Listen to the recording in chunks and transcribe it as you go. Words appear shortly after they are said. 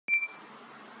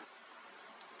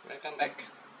Welcome back.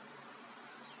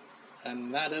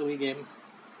 Another Wii game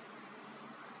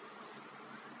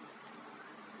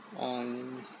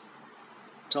on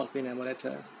Dolphin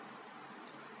emulator.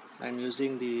 I'm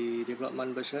using the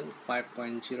development version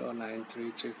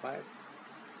 5.09335.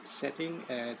 Setting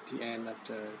at the end of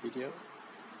the video.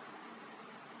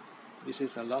 This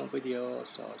is a long video,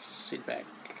 so sit back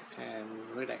and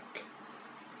relax.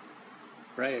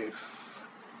 Brave.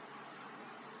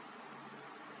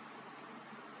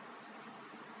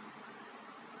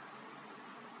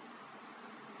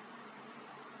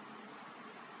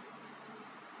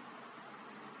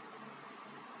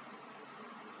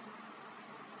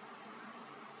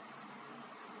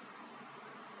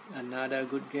 Another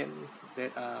good game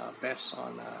that are based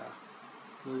on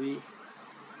a movie.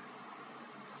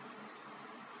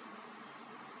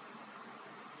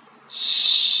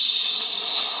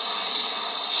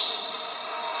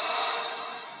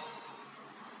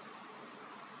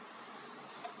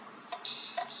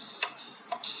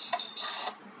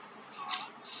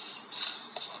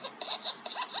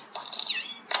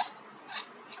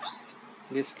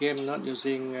 This game not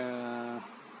using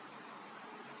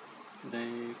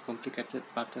the complicated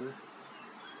button,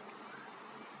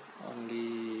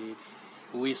 only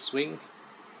the Wii swing,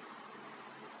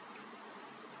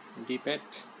 D-pad,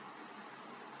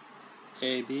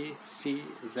 A, B, C,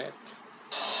 Z,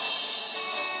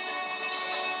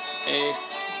 A,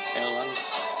 L1,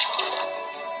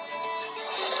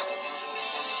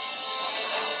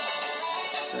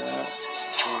 so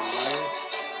A1,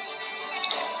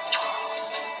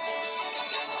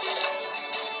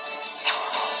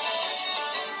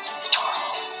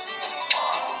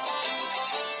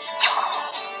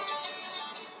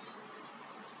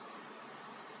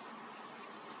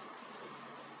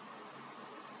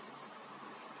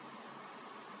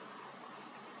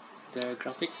 the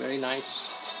graphic very nice.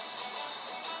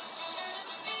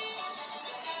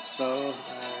 So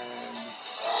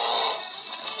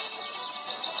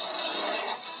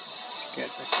get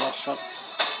a close shot.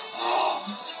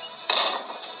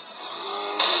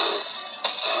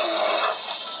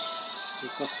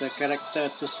 Because the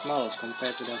character too small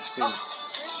compared to the screen. Oh,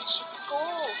 where did she go?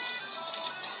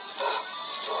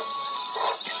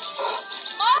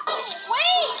 Mom,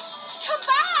 wait! Come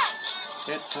back!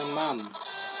 Get her mom.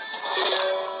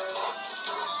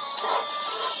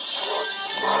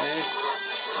 Okay,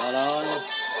 hold on.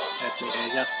 Let me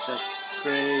adjust the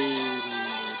screen.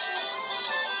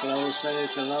 Closer,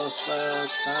 closer,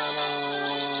 Sama.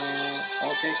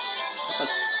 Okay,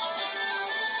 focus.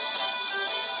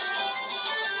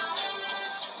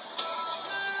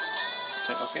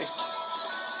 Set okay.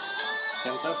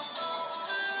 Center.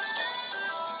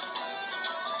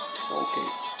 Okay.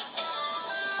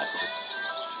 Operate.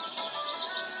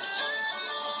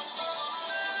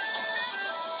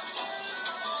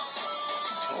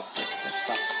 Okay, let's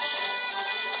start.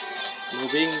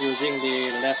 Moving using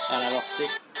the left analog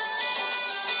stick.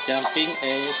 Jumping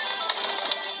A.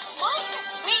 Mom,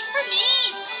 wait for me!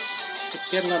 This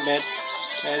game not bad.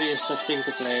 Very interesting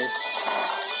to play.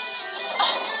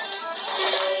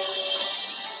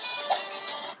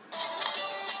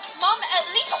 Mom, at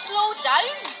least slow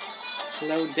down!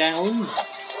 Slow down.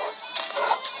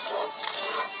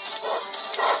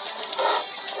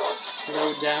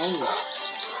 Slow down.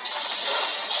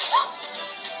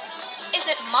 Is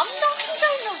it Mum knocking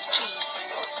down those trees?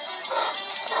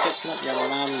 That's not your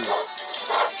mom.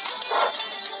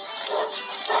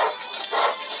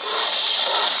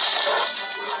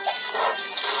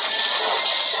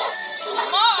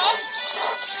 Mom,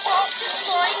 stop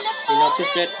destroying the You forest!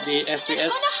 notice that the You're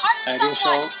FPS gonna hurt I didn't show.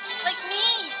 someone, like me!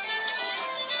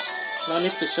 No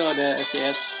need to show the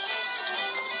FPS.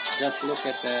 Just look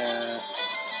at the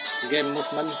game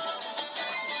movement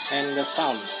and the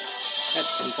sound.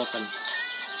 That's important.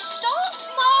 Stop,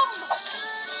 Mom!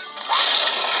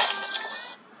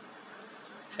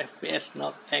 FPS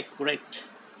not accurate.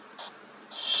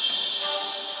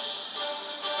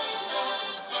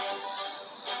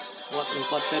 What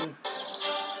important?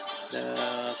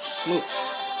 The smooth.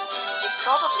 You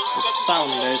probably The didn't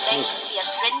sound very expect smooth. to see a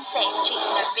princess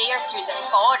chasing a bear through the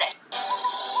forest.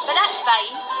 But that's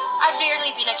fine. I've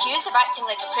rarely been accused of acting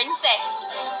like a princess.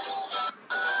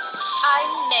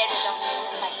 I'm Merida,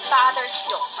 my father's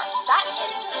daughter. That's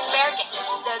him, Fergus,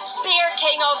 the Bear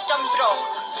King of Dumbroch.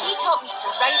 He taught me to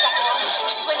ride a horse,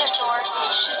 swing a sword,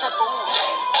 and shoot a bow.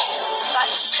 But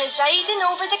presiding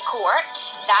over the court,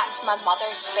 that's my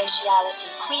mother's speciality.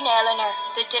 Queen Eleanor,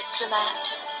 the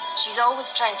diplomat. She's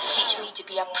always trying to teach me to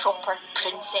be a proper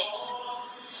princess.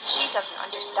 She doesn't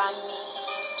understand me.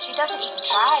 She doesn't even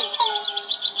try.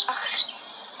 Ugh,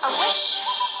 I wish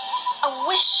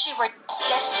wish she were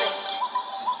different.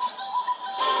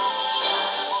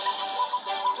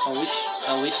 I wish.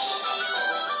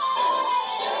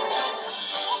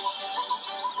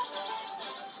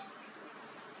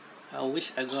 I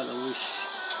wish I got a wish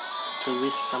to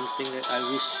wish something that I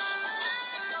wish.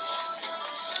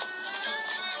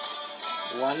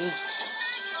 One.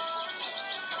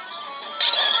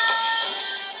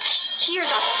 Here's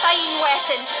a fine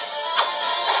weapon.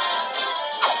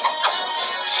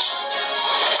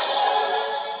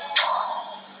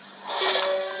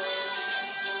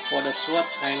 For the sword,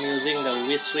 I'm using the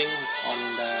V swing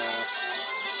on the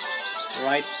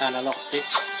right analog stick.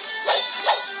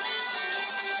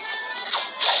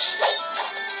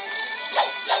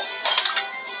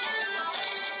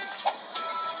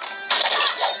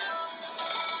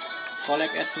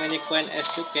 Collect as many coins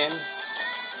as you can.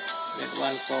 Get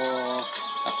one for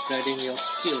upgrading your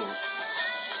skill.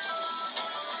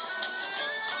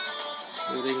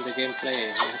 During the gameplay,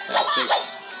 you have to upgrade.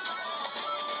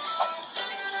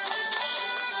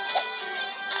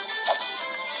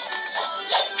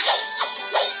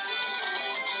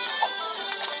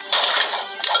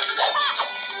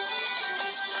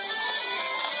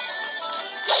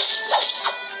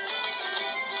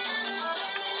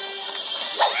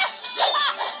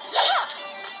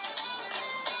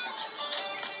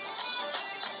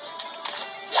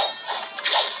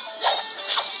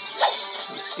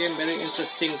 This game very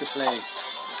interesting to play.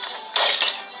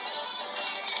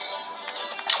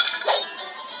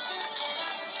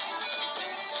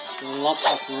 A lot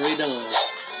of riddles.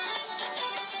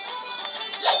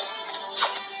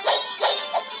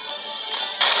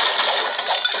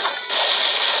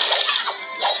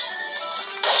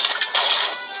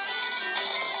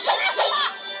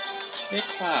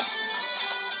 Epa.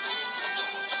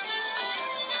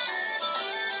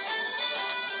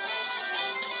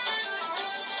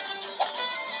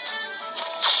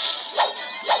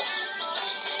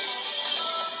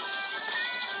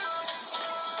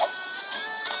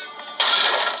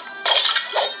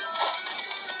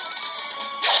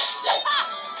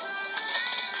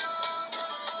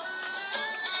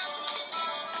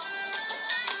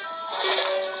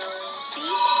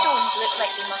 These stones look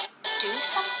like they must do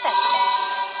something.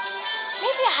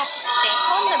 Maybe I have to step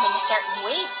on them in a certain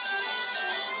way.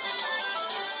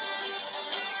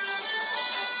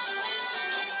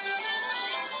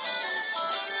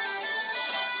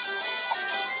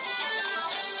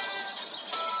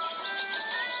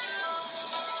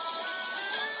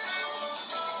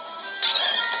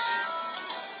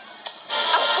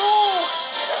 A bow!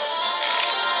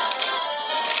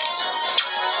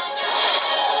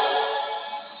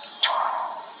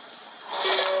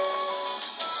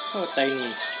 So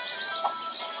tiny.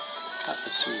 Hard to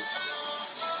see.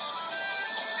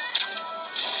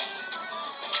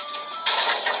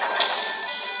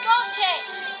 Got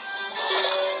it!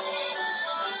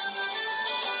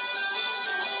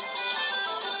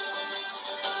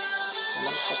 Come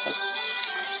on, focus.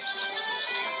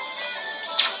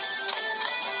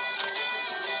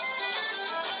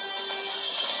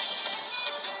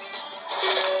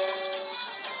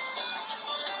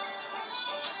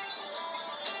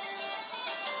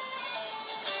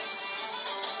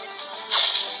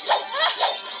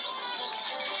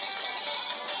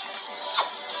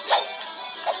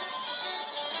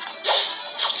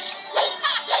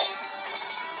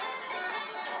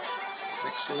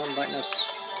 Maximum brightness.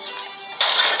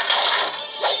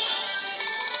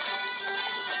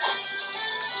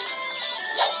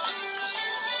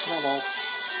 Normal.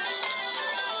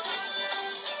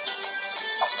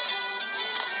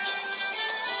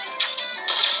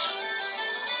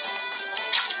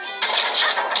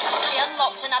 I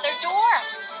unlocked another door.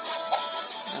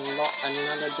 Unlock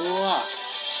another door.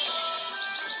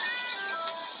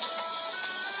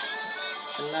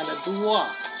 Another door.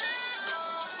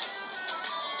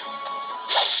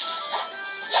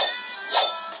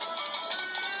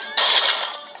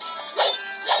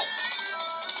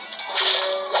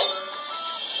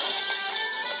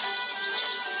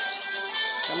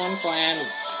 Come on, Gwen.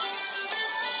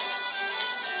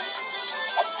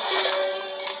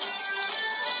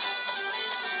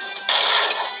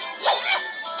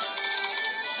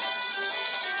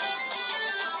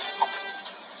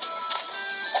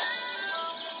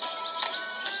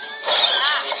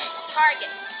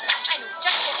 Targets. I know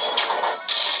just what to do.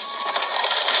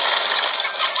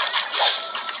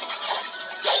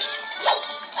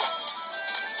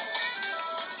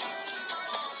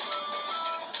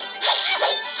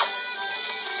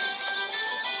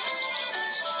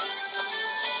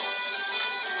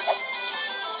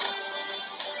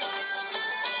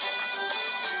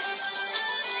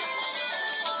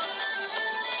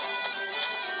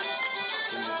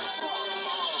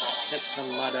 That's her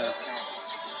mother.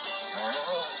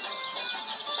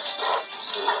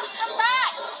 Come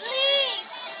back,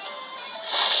 please!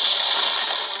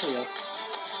 There you go.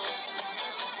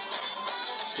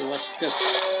 She was just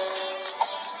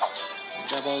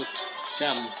double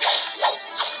jump.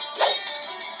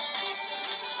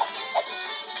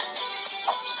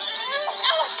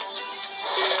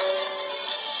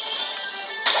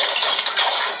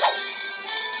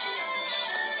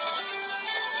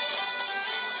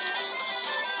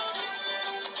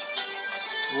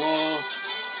 Whoa.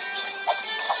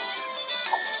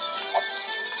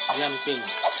 Jumping.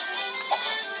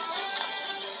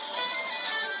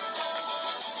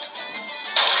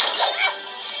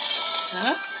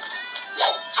 Huh?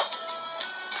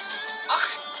 Ugh,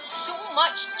 so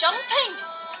much jumping.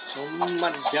 So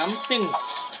much jumping.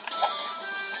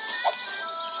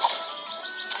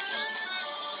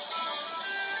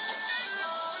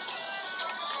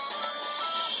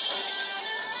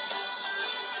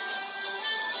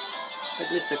 At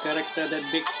least the character that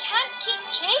big, I can't keep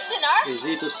chasing her.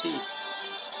 easy to see.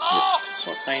 Oh, It's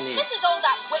so tiny. this is all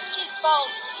that witch's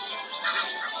fault.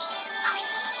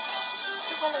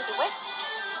 The will-o'-the-wisps.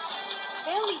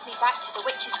 They'll lead me back to the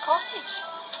witch's cottage.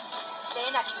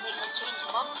 Then I can make her change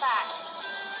Mum back.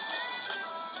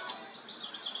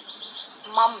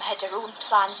 Mum had her own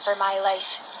plans for my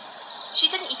life. She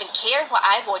didn't even care what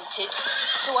I wanted,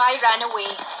 so I ran away,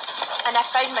 and I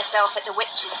found myself at the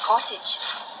witch's cottage.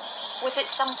 Was it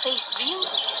someplace real,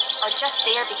 or just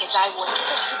there because I wanted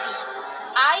it to be?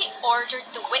 I ordered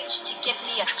the witch to give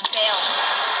me a spell.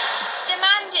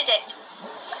 Demanded it.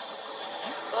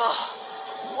 Ugh,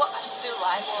 what a fool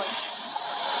I was.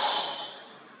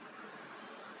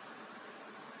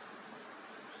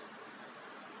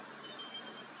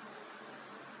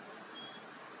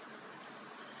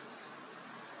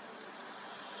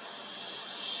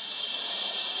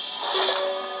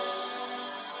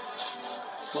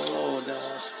 Follow the...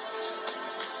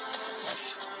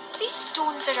 These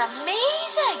stones are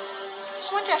amazing. I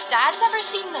wonder if Dad's ever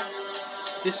seen them.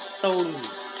 This stone,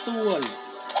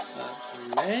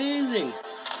 amazing.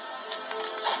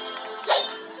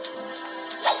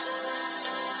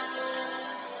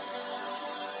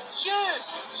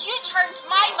 You turned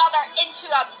my mother into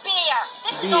a bear.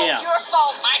 This is all Bear. your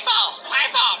fault. My fault.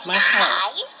 My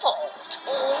fault?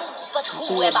 Oh, but who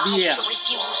To a am I beer. to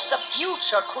refuse the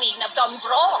future Queen of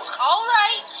Dunbrook? All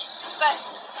right, but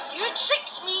you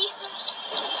tricked me.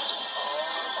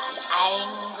 That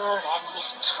anger and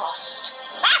mistrust.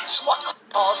 That's what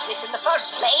caused this in the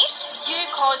first place. You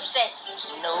caused this.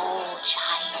 No,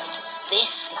 child.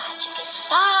 This magic is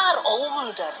far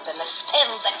older than the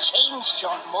spell that changed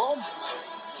your mum.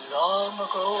 Long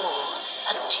ago,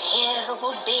 a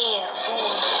terrible bear born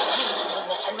of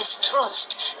willfulness and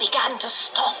mistrust began to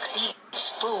stalk these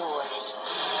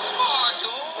forests.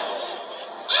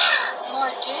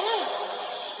 Mordu.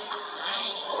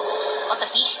 Aye, but the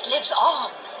beast lives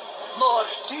on.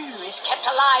 Mordu is kept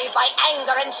alive by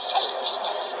anger and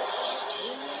selfishness. He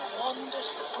still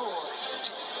wanders the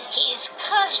forest, his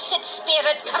cursed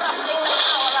spirit corrupting the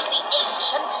power of the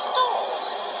ancient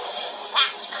stones.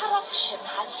 That corruption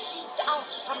has seeped out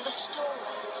from the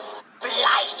stones,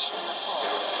 blighting the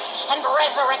forest and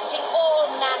resurrecting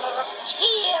all manner of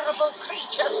terrible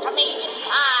creatures from ages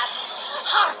past.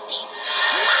 Harpies,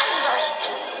 mandrakes,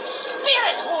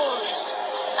 spirit wolves.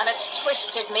 And it's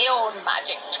twisted my own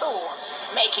magic too,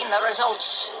 making the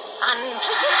results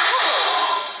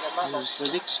unpredictable. Your mother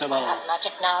sticks to that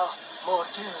magic now.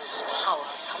 Mordu's power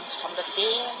comes from the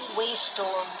very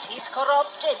waystones he's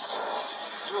corrupted.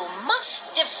 You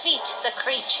must defeat the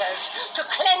creatures to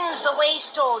cleanse the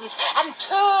waystones and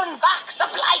turn back the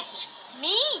blight.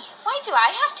 Me? Why do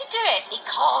I have to do it?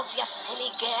 Because, you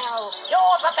silly girl,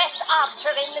 you're the best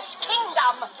archer in this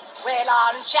kingdom. Well,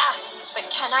 aren't ya? But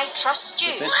can I trust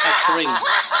you? That's archery.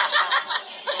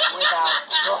 Without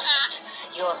trust,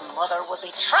 your mother will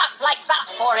be trapped like that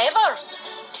forever.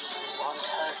 Do you want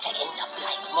her to end up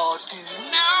like Mordu?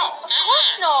 No. Of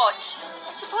course not.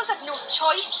 I suppose I've no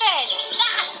choice then.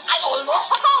 I almost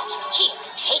forgot. Here,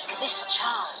 take this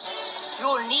charm.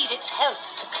 You'll need its help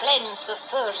to cleanse the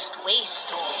first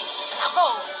waystone. Now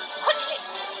go, quickly.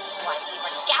 While we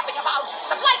were gabbing about,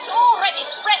 the blight's already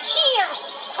spread here,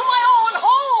 to my own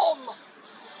home.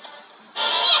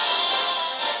 Yes!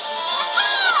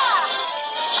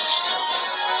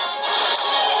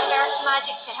 Earth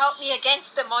magic to help me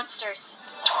against the monsters.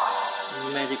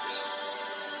 Magics.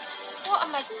 What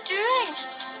am I doing?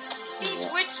 These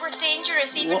woods were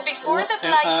dangerous even before the What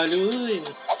am I blight. doing?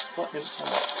 What am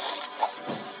I?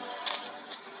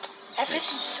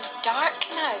 Everything's so dark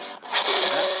now.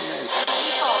 That night.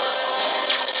 Evil.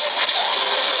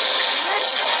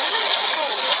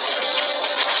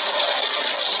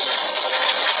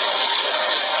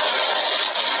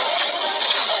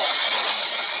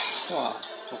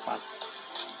 so fast.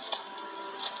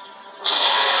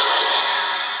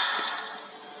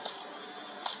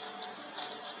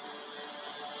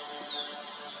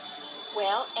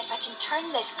 Well, if I can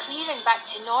turn this clearing back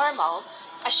to normal,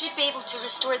 I should be able to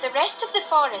restore the rest of the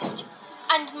forest.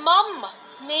 And Mum,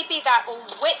 maybe that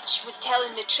old witch was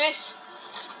telling the truth.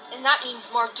 And that means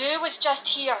Mor'du was just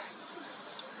here.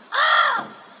 Ah!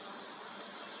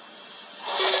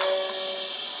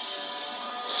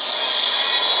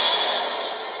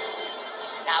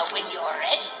 Now when you're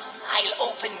ready, I'll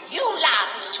open new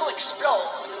lands to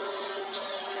explore.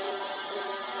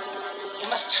 You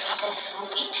must travel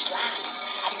through each land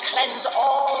and cleanse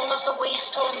all of the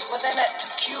waystones within it to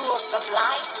cure the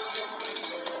blind.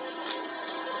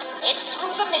 Head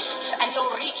through the mists and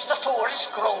you'll reach the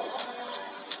forest grove.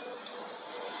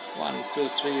 1, 2,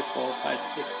 3, 4, 5,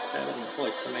 6, 7.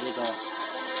 Oh, so many doors.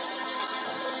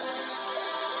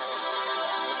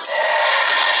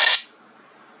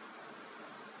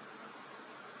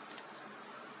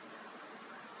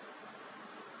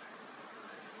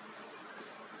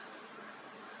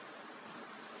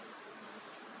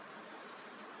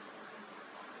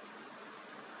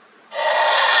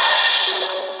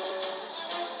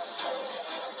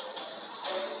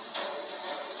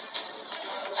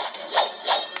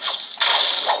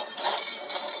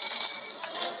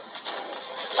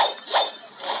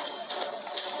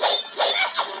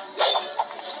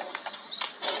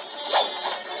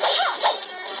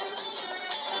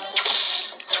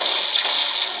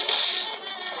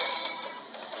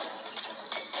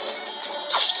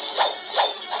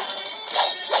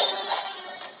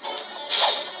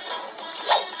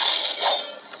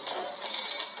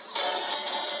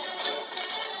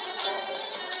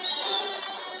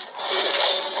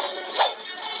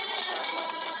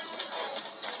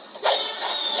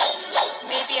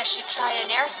 I should try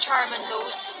an earth charm on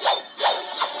those.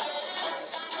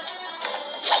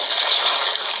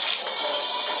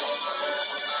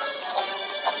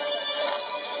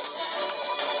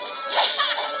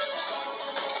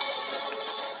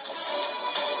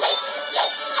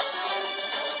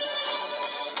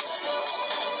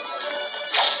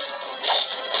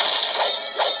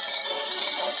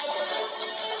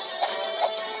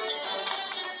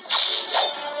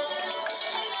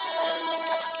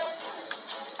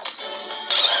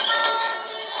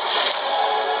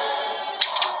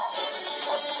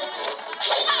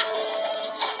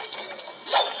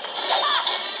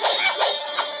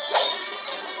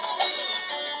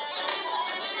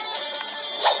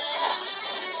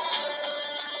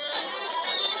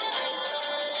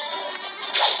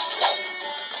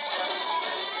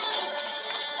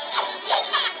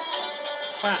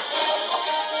 Wow.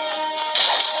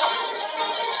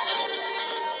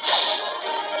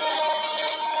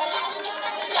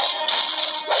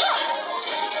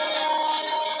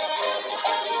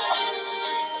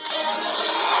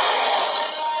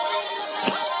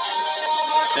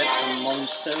 Is that a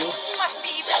monster? Must be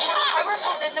even more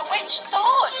powerful than the witch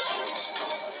thought.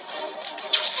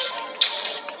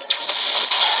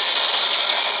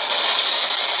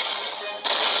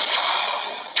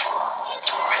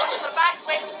 What's my back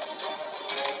with?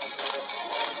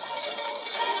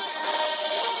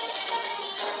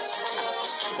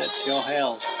 That's your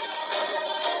hell.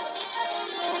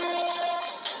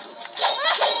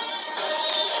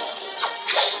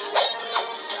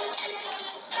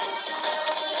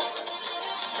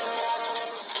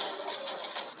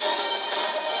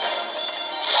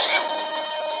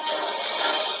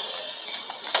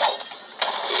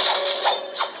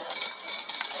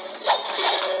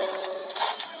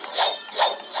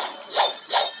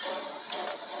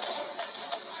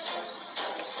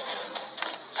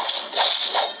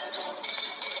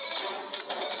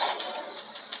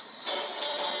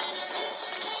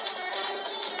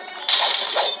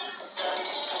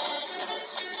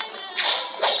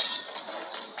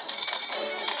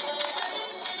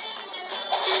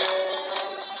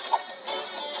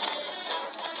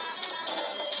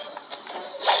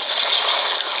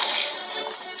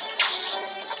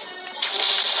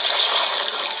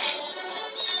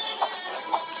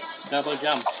 Double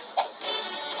jump.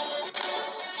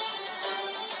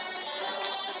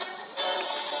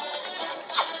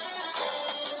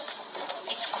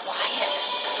 It's quiet.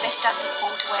 This doesn't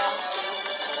bode well.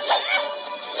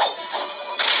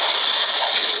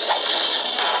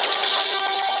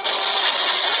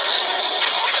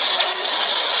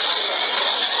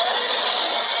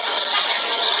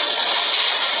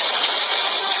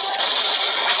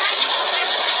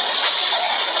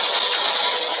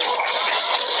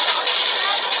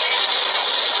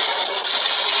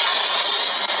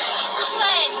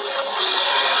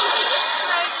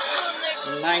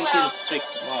 19 Well. streak.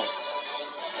 Wow.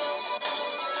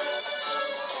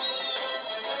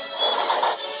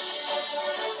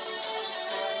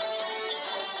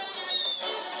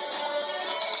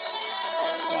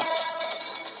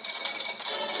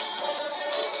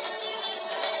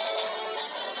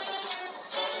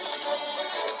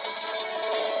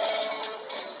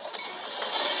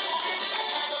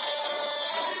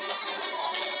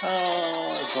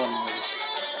 Oh, gone.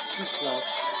 Too slow.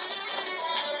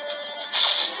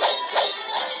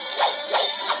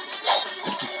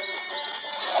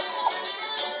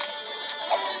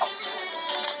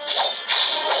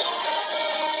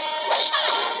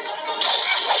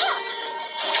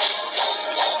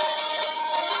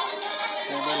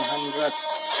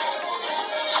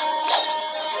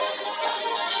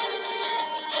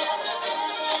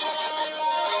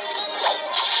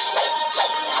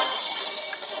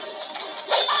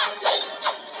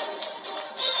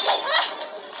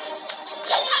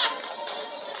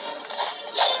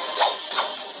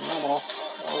 No more.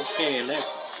 Okay,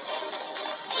 let's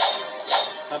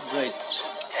upgrade.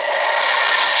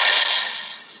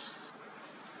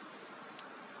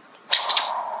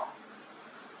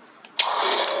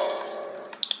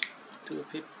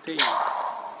 250.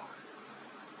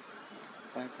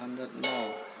 500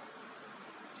 now.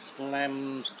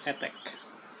 Slam attack.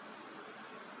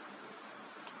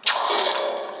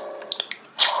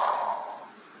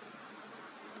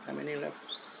 How many left?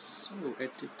 Oh,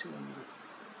 82.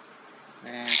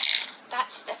 Nah.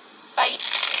 That's the fight.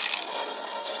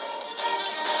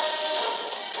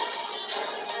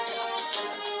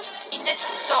 The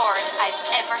sword I've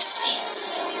ever seen.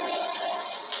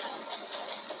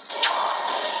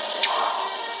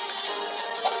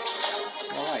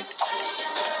 Alright.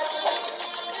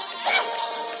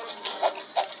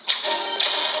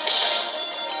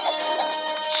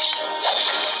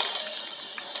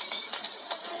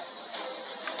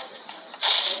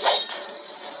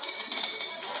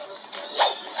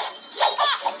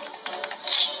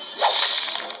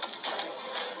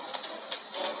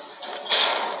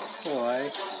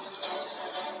 Alright.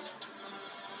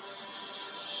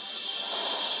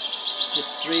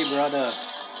 It's 3 brother.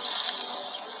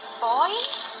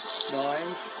 Boys?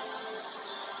 Boys.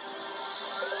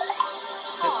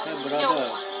 That's her brother.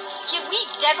 No, you wee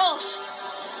devils!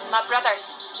 My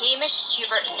brothers, Hamish,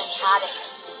 Hubert and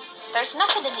Harris. There's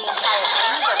nothing in the entire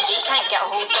kingdom they can't get a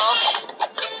hold of,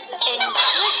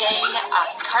 including a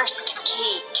cursed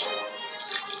cake.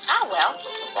 Ah well,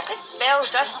 this spell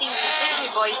does seem to suit you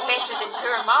boys better than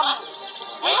poor Mum.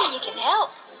 Maybe you can help.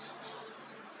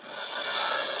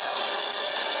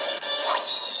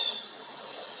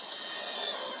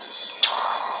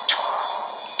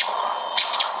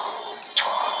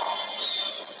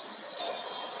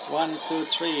 One, two,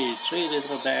 three. 3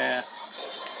 little bear.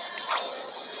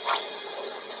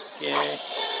 Okay.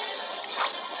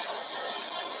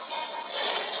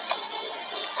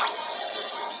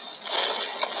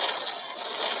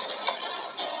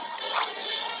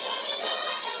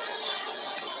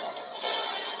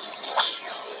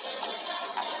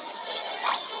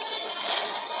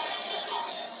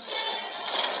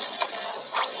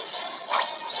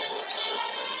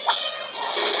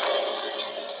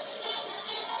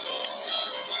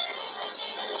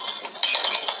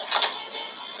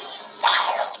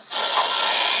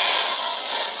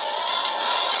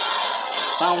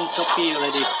 Sound choppy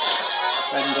already.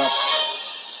 Raindrop.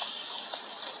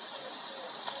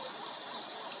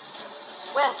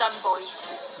 Well done, boys.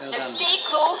 Well Now done. stay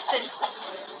close and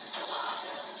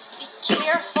be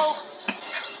careful.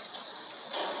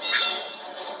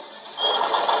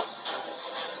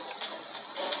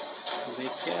 Be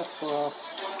careful.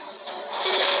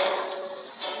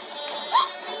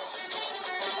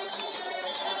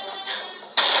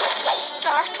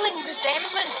 Startling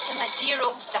resemblance to my dear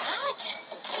old dad.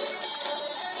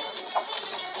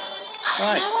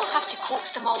 Right. Now I'll have to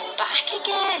coax them all back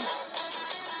again.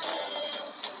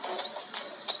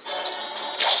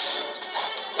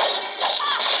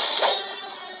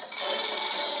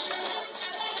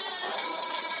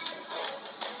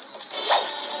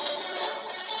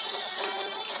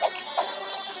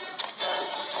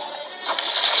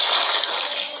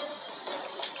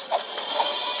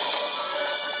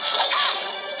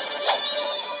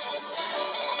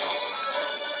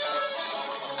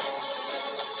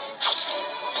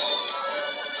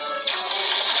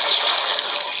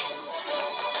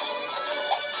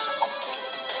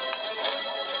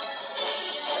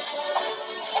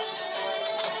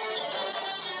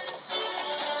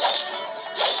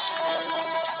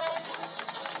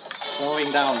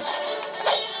 Slowing down.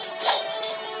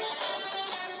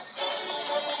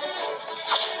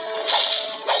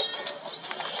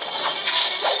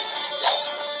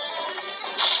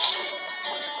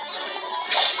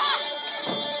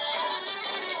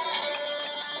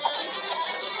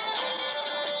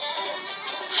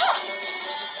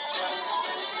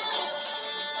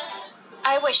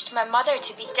 I wished my mother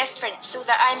to be different so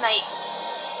that I might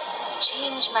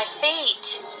change my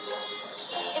fate.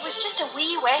 It was just a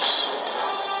wee wish.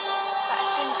 But I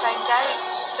soon found out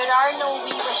there are no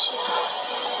wee wishes.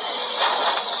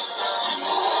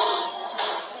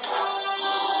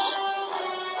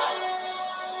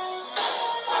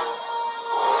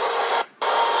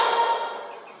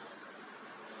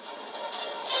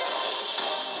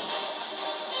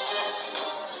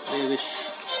 We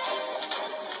wish.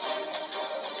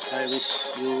 I wish,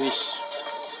 you wish.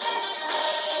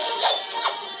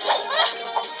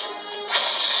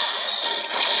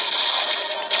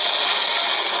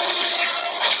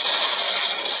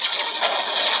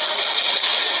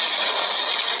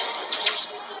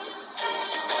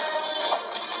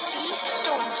 These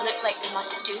stones look like they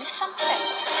must do something.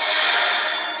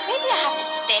 Maybe I have to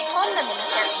step on them in a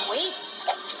certain way.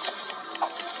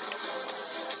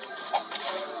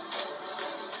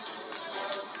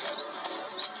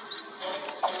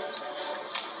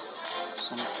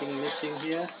 Something missing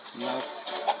here? No.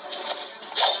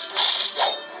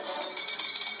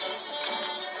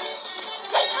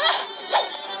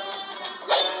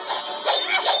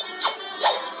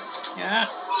 Yeah.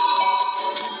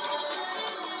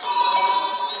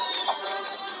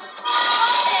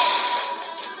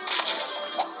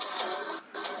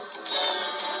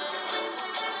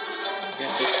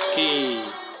 Get the key.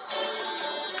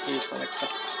 Key collected.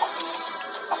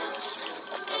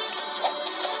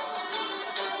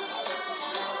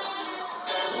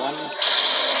 One.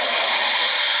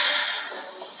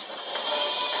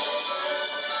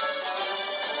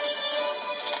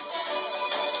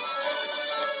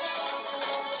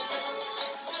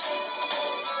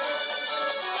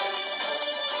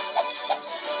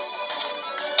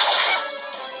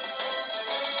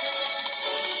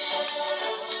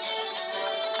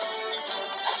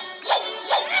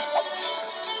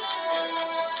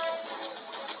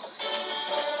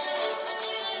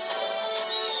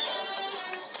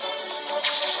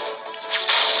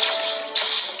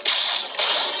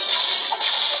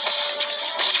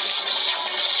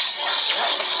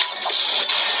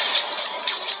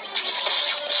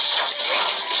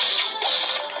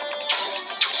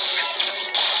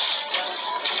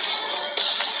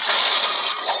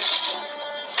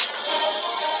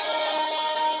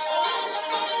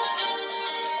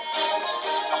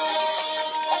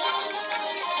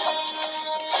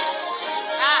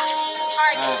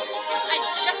 I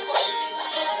know just what to do.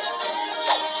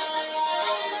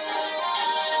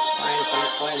 Find some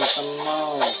coins, some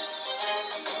more.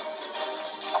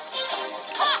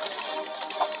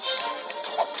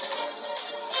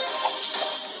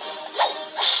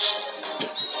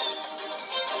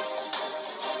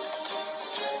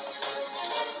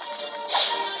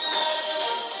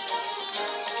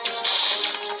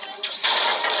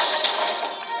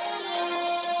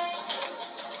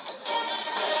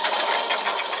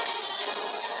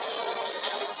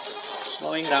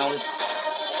 Slowing down.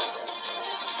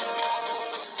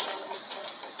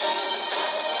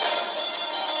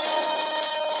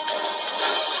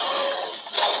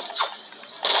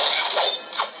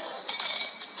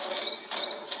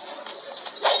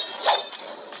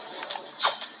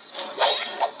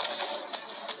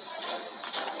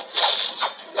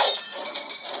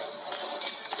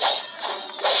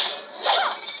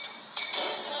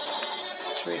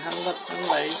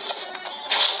 $300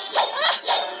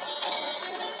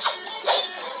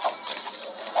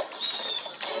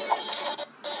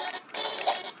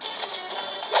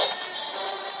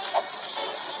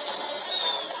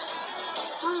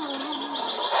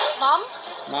 Mum?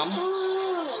 Mom?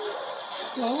 Oh,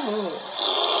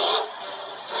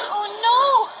 Oh no!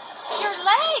 Your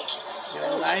leg! your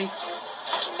leg.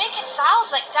 I can make a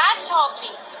salve like Dad taught me.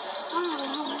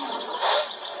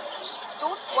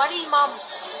 Don't worry, Mum.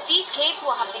 These caves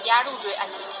will have the yarrow root I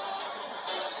need.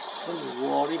 Don't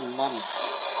worry, Mom.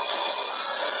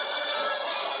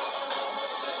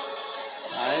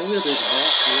 I will be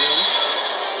here.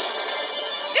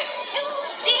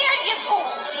 There you go,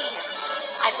 dear.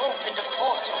 I've opened a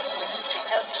portal for you to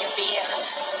help you bear.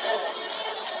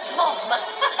 Mom.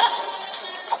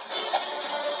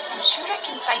 I'm sure I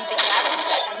can find the yarrow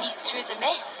root I need through the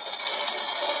mist.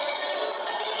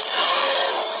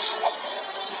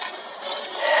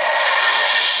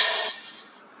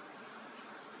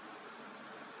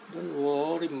 Don't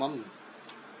worry, Mom.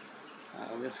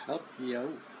 I will help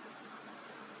you.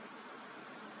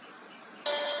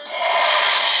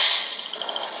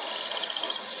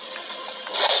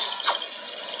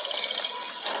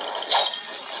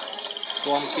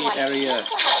 Swampy area.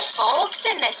 Bogs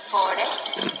in this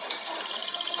forest.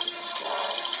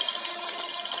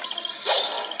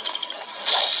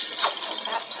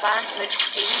 plant looks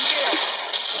dangerous.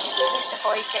 Best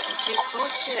avoid getting too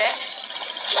close to it.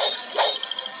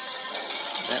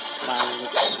 That plant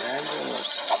looks dangerous.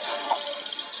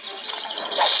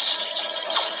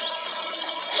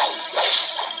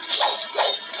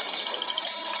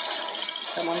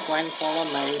 Come on, Gwen, follow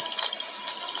me.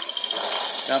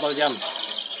 Double jump.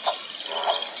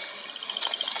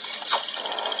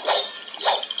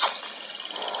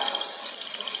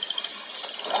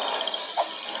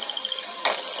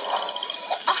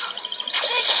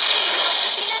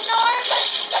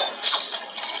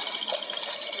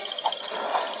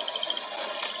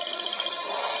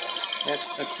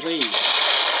 That's a tree.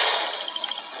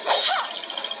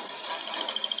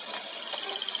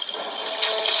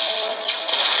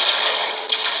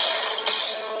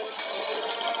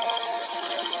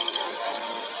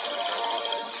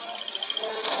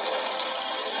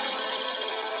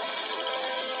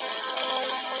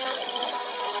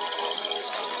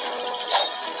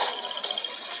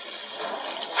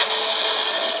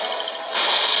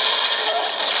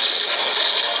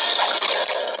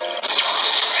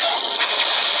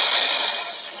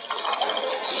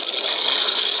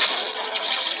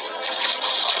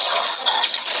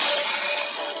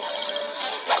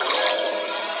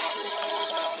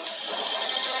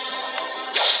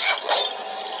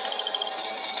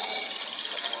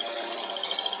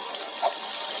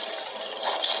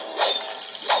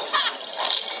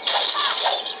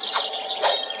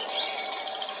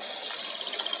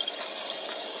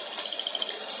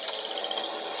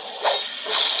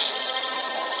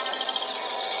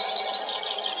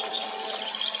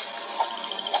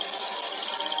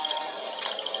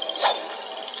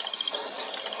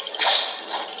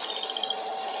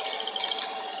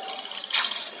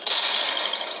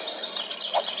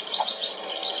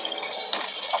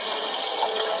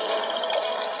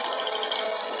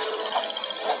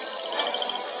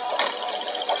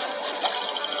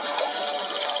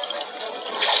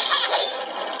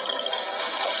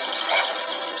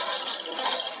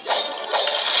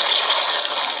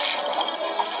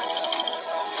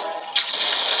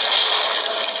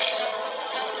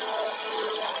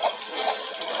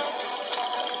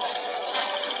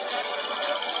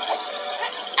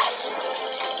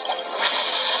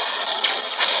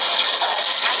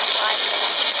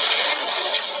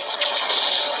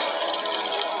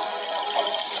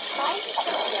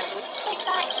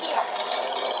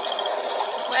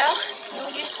 Well, no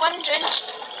use wondering. I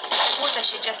suppose I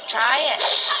should just try it.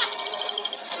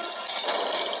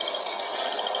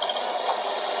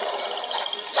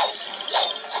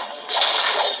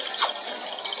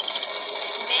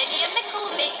 Many a mickle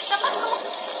makes a muckle.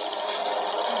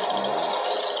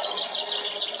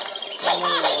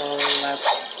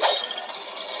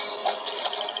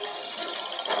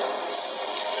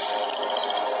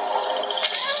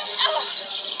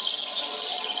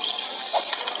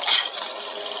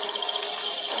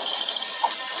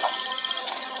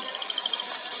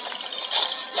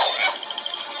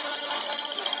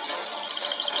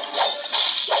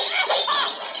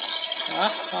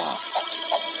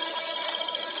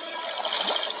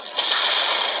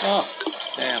 Oh,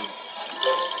 damn.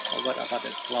 Forgot about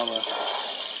that flower.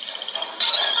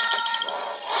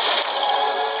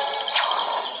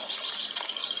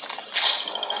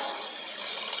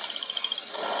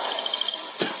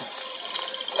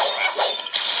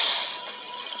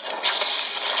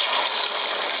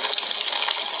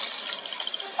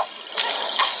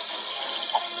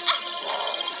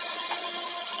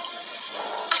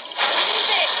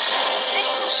 This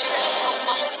will surely help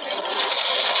my husband.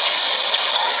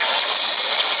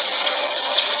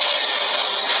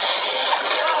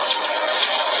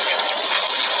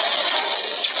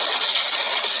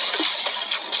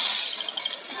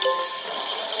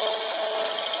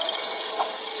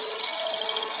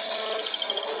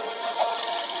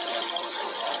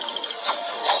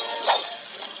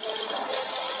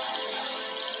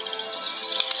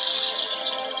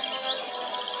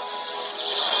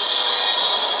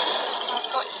 I've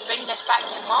got to bring this back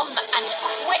to Mum, and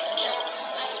quick.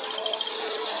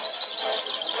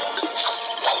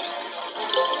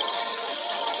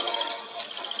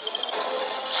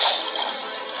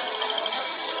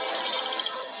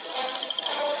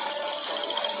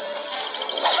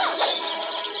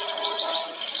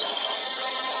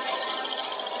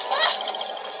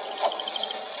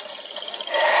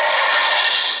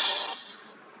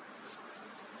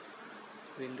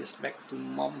 Bring this back to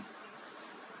Mom.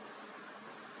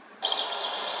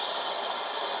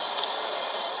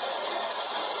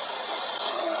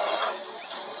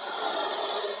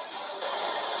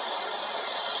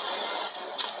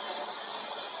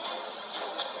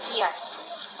 Here,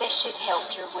 This should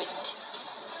help your wound.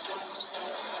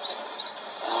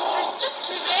 There's just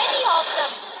too many of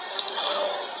them.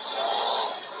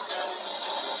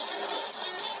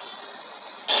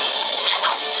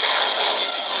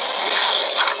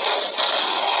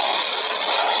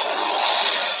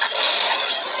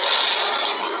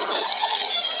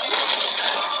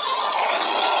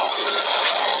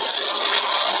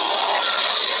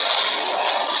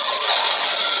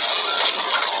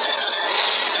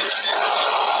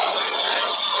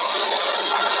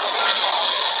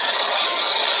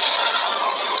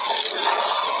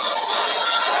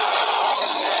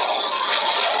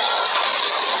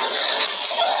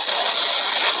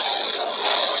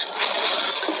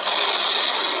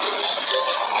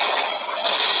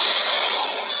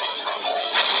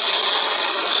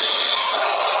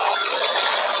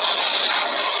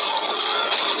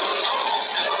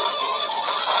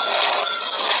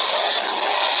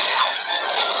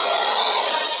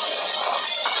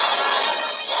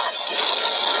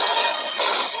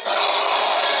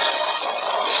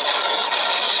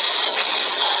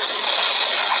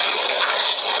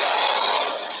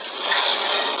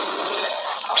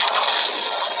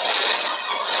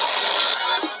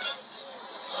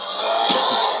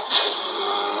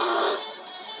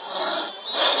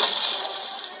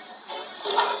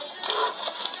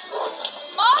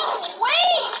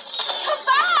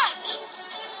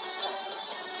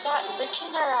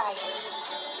 In her eyes.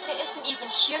 It isn't even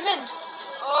human.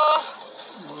 Oh,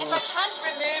 if I can't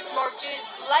remove Mordu's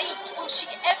blight, will she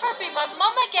ever be my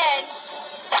mum again?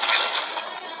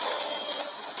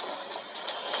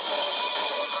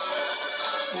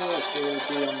 Sure, she will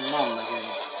be your mum again.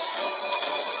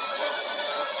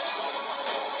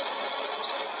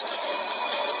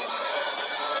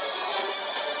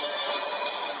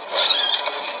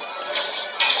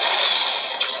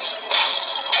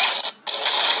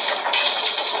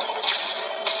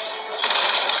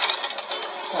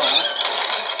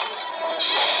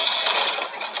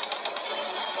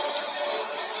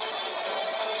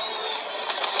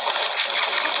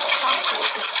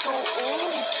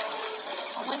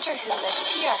 Who lives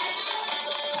here?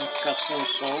 The castle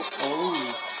so old.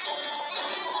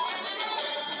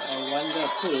 I wonder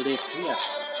who lives here.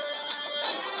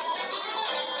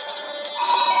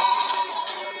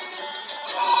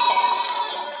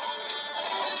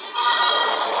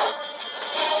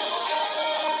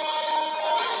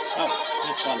 Oh,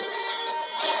 this one.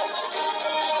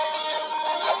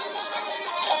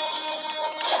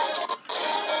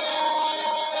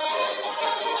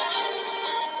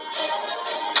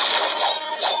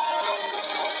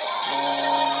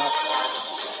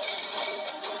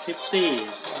 $50.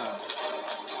 Wow.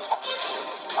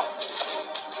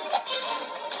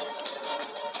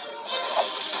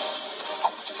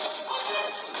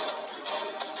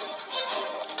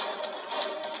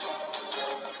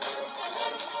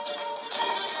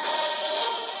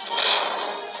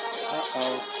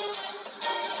 Uh-oh.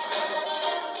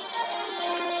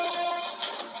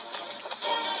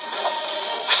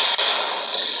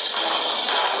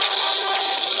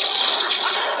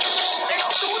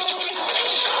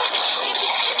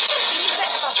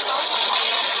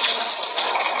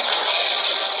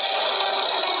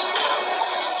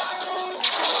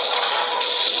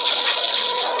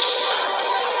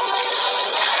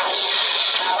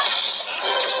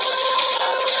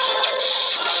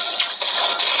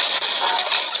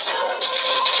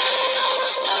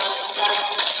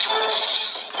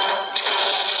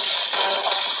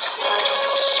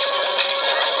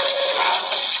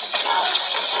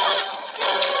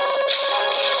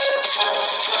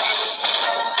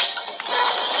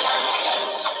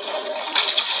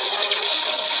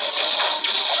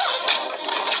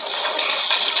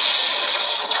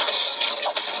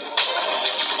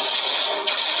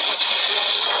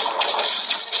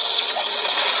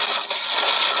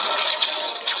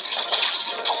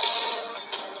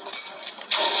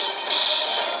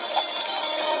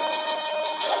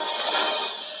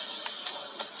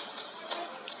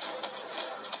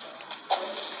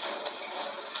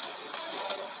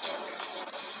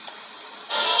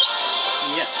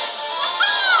 Yes.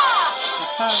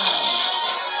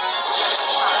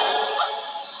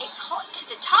 It's hot to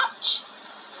the touch.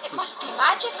 It must be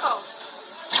magical.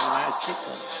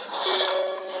 Magical.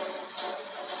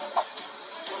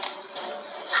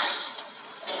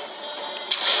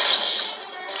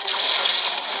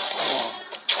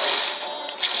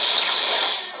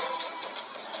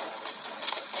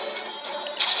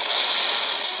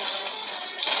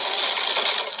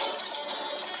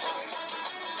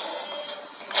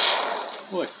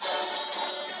 Ui,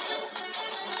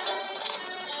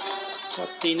 sao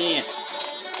tí nè.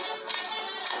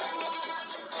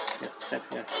 set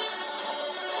here.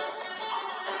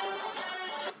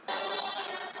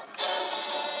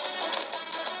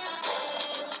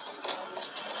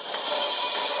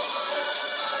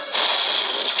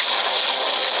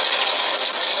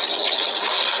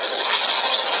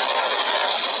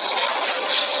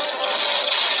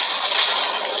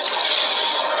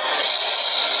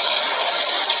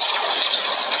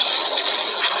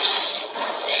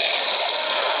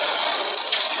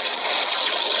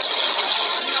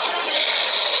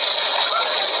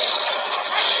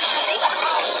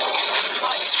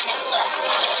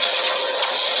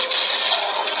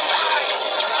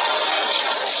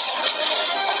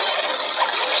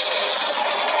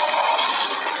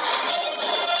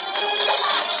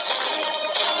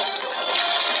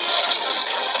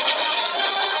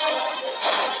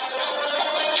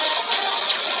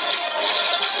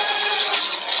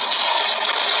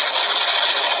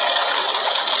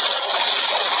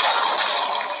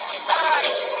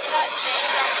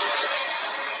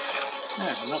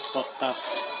 Not so tough.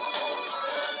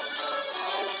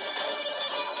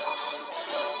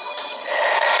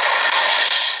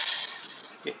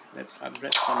 Okay, let's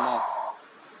upgrade some more.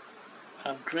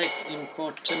 Upgrade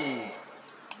important.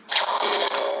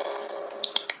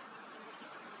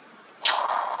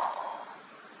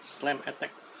 Slam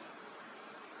attack.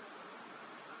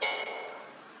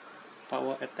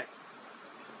 Power attack.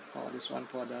 Oh, this one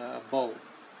for the bow.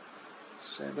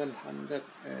 700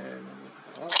 and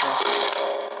okay.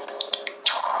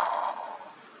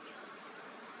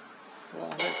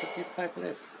 135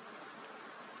 left.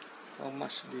 How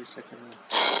much the second one?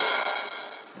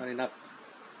 Not enough.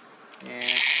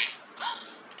 Yeah.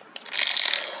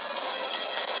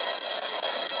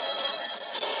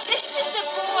 This is the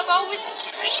bow I've always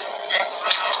dreamed of.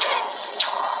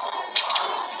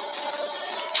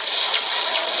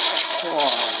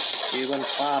 Wow, even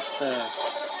faster.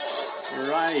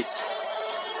 Right.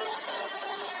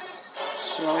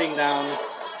 Slowing down.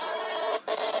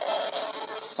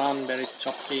 Sound very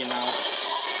choppy now.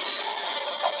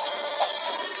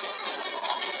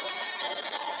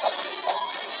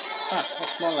 Ah,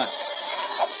 what's smaller?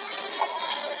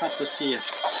 Hard to see it.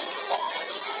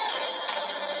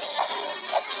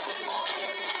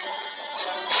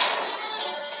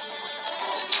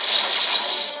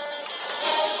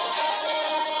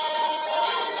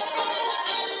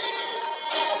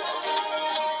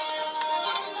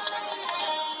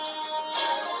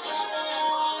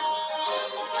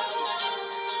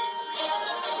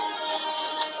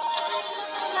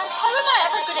 Now, how am I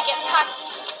ever going to get past...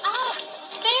 Ah,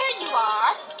 there you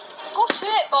are. Go to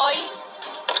it, boys.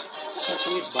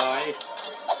 Okay, bye.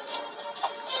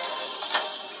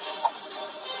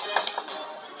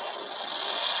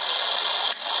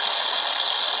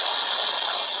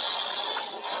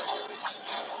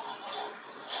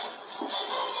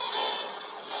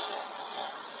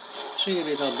 Three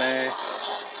little bear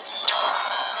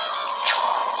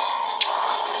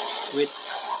with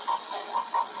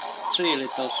three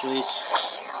little switch.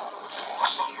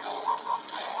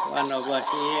 One over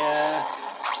here.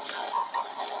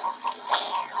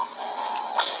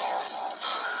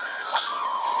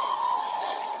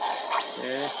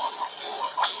 Okay.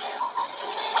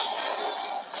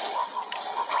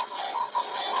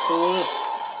 Cool.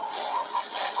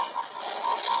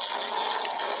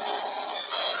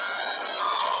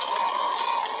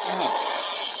 Oh.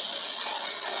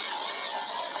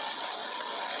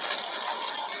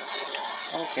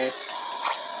 Okay.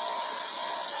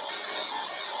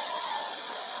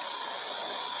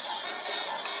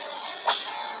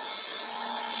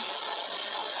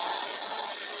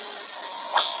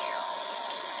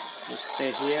 You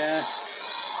stay here.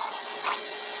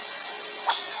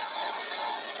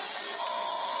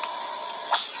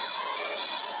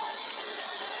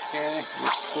 Okay, you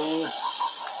pull.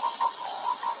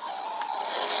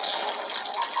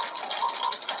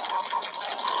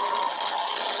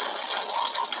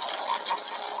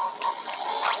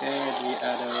 Okay, the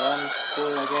other one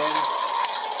pull again.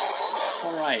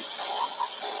 Alright.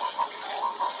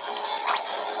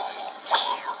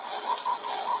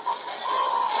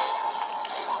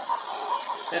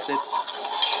 That's it.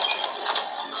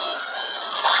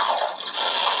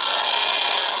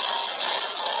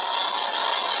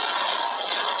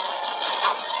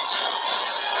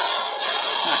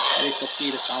 Ah, very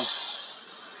choppy the sound.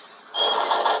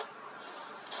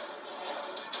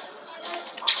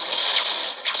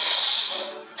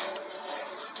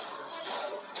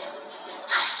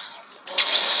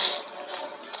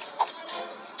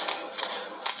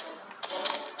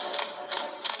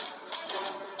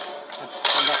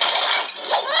 Come back.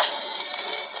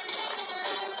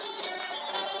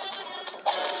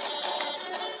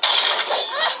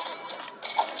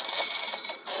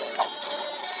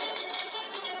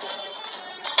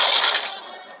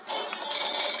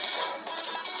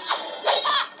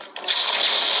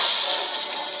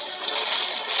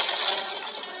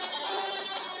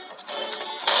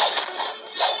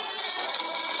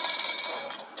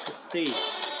 180,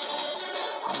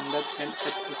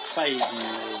 185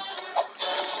 only.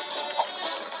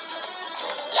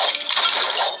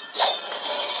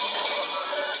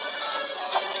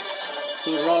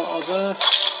 To roll over,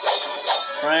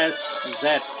 press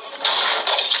Z.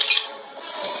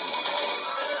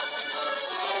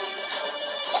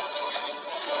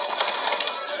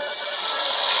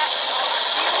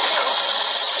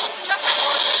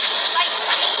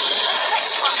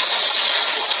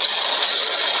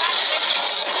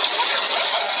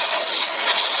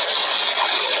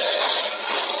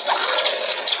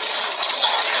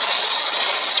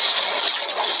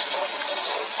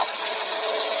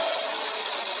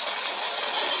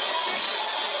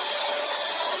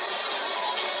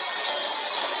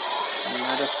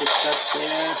 Another 6 shots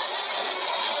here.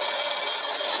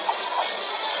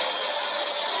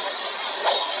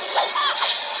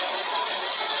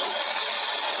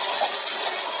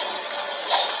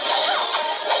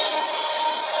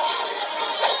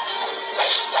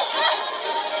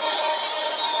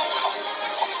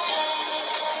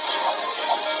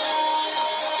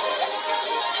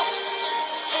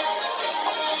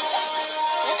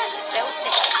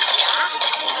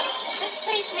 This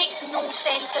place makes no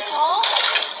sense at all.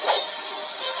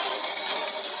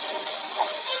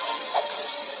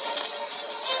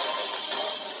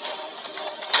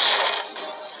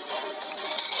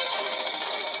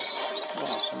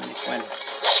 Wow, so many coins.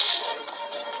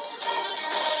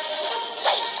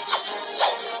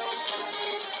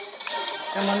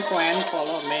 Come on, Gwen,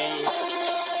 follow me.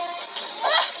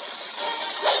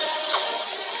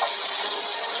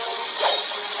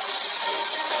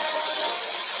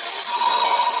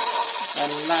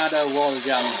 Another wall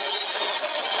jump.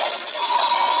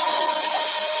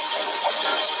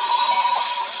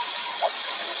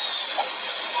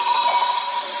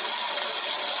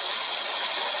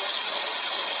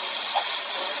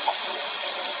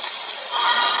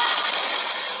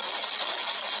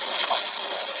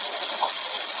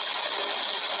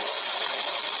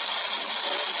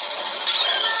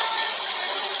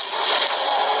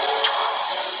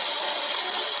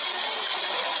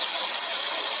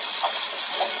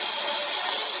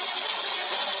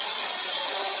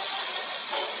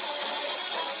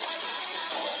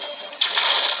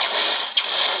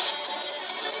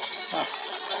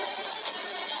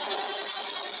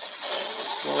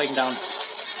 Slowing down.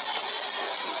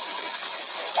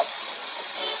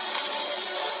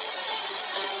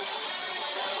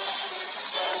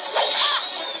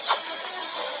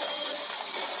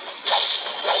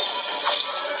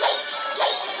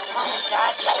 Mom and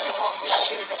Dad used to walk me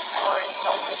through this forest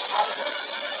all the time.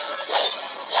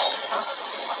 Oh,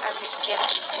 what I would give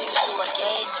to do so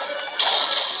again.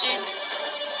 Soon.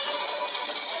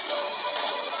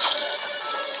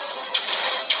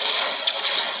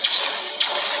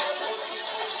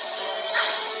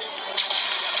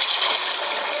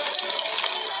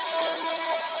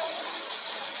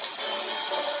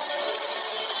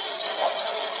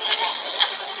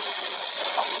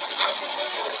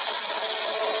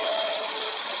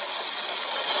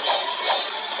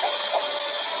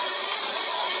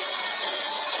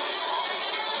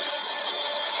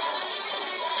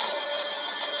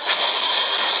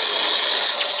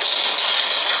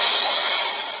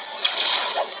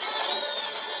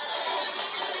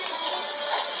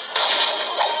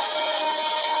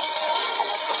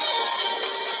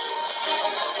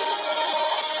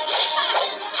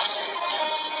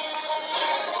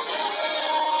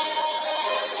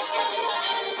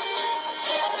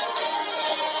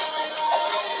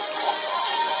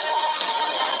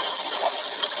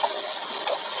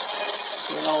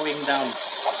 Slowing down.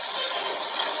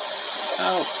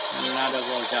 Oh, another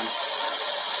wall jump.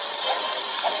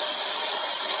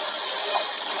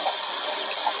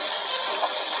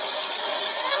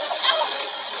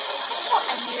 What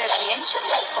a new adventure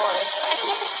this forest. I've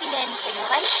never seen anything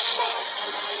like this.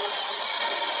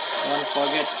 Don't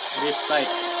forget this side.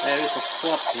 There is a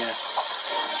sword here.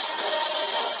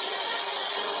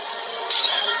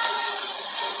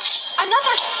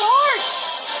 Another sword!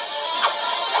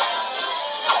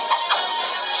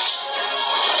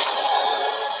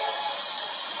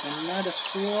 Another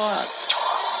sword.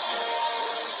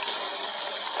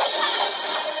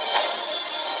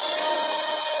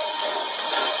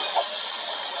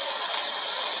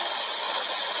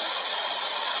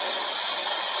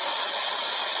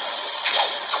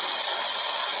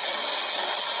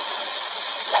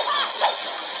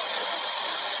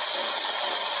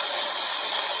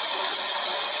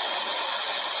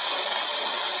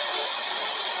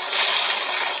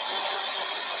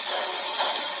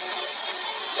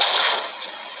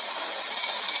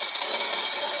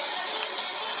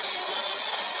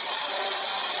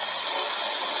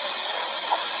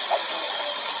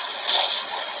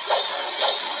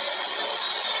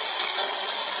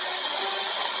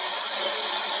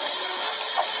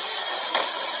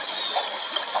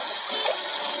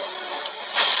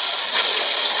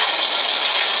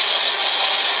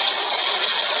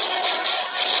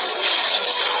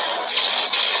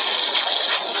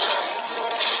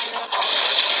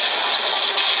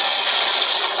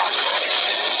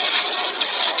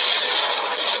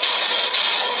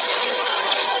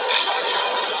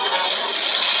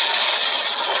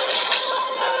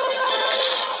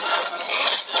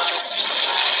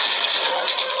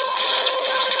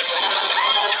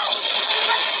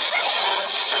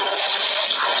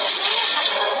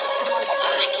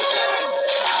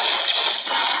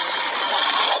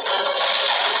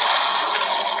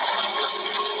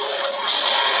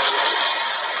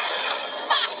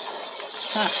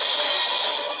 So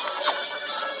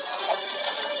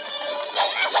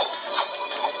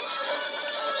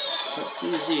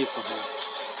easy for her.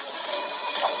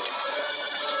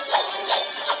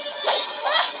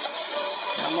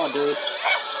 One more, dude.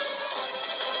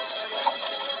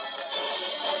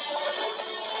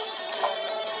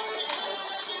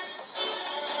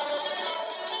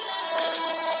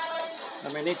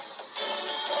 How many?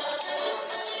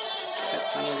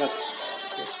 800.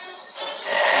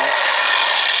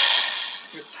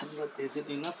 800, is it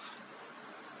enough?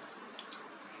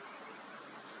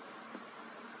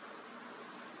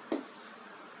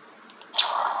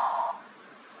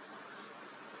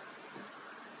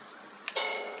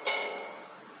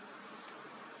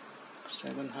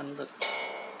 $700.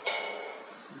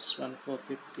 This one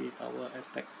 450 power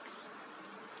attack.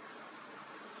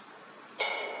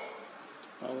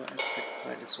 Power attack,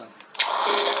 try this one.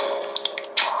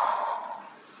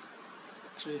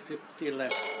 350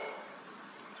 left.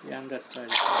 300, try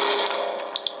this one.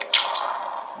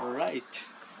 Alright.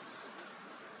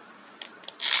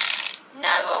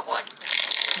 Now one.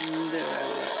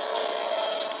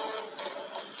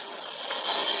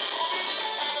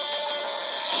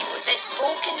 See what this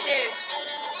bow can do.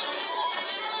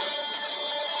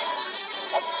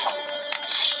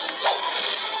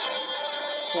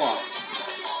 Wow.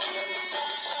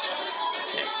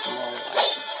 Yes, more.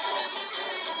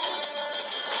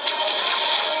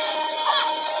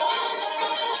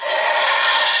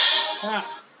 Ah.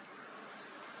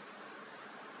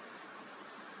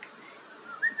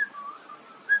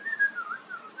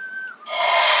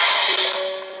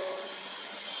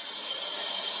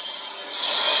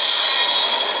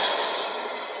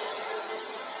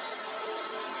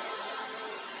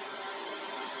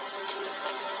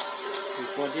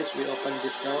 Before this, we open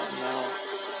this door. Now,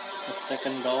 the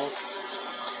second door.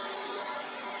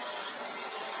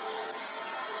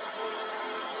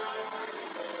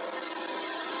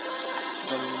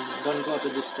 Don't go to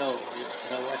this door,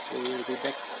 otherwise we will be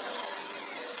back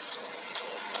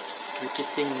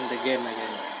repeating the game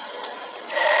again.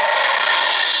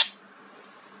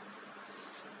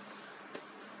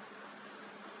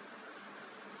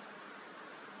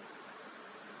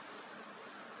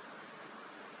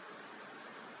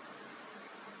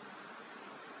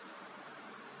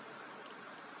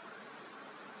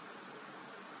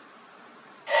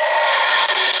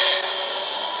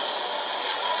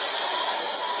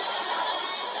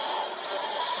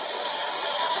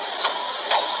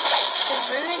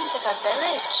 Ruins of a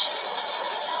village.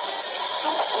 It's so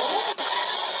old.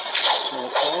 So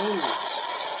old.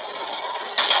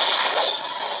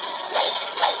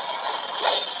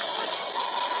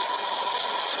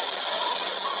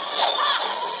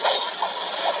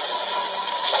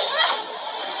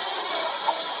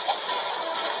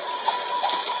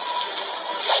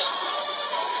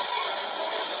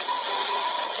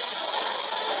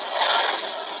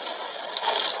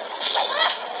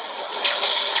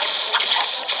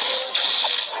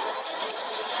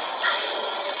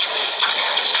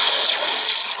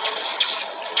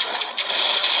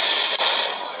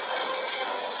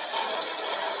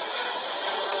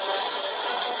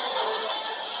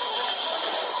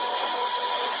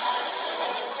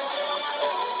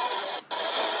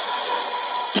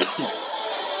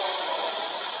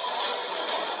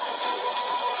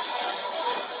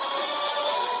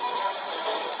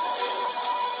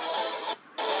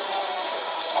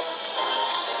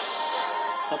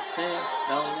 Up there,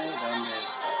 down there, down there.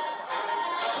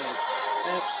 Yes,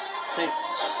 safe stage.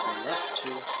 Left to.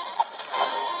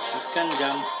 You can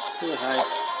jump too high.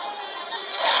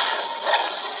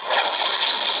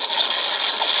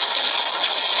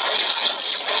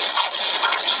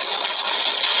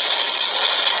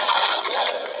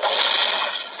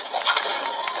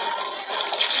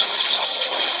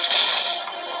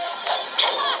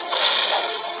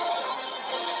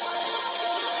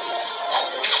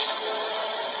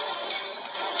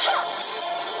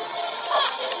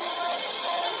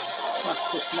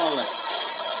 Too smaller.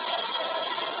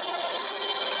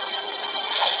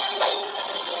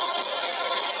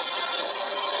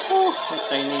 Oh, so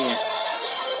tiny.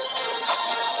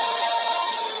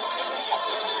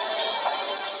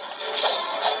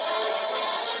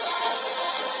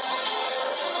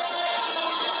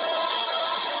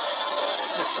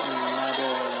 That's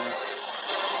another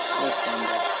first one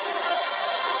there.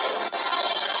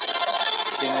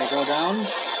 Can I go down?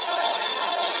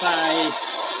 Try.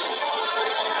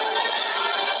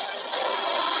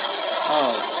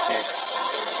 Oh, okay.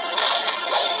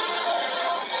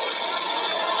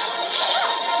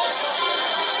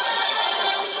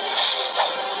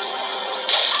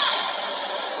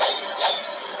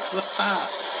 What's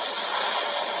that?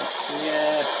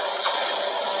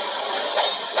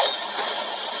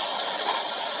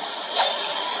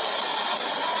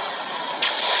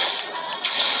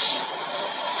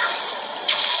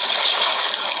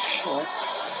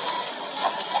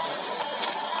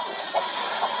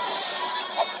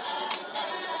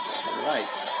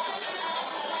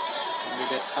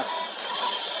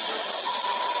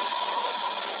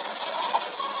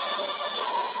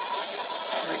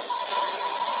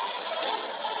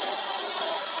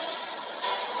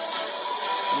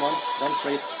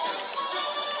 freeze.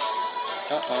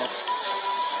 Uh-oh.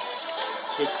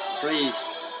 It freeze.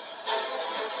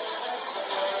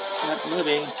 It's not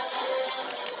moving.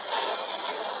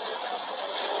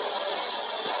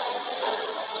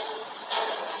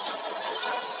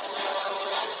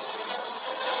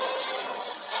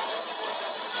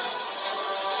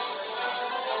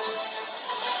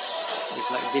 If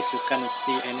like this, you cannot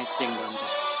see anything down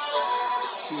there.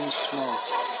 Too small.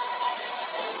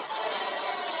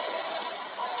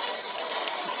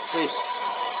 Freeze.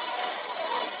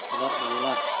 Got the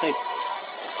last state.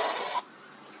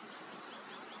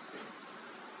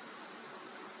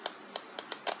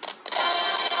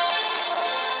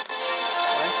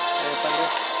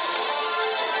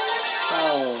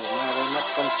 Oh, my remote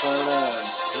controller.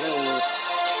 Hello.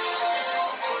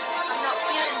 I'm not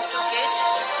feeling so good.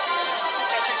 I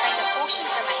better find a potion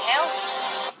for my health.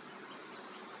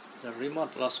 The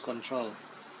remote lost control.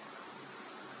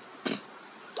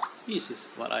 This is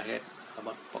what I heard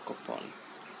about Pocophone.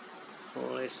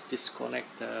 Always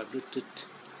disconnect the Bluetooth.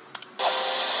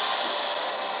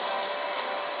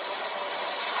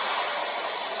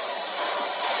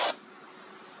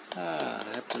 I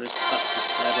have to restart this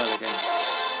level again.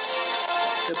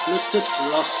 The Bluetooth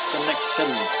lost connection.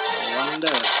 No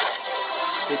wonder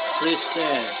it freeze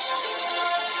there.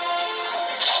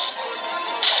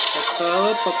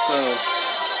 Poco.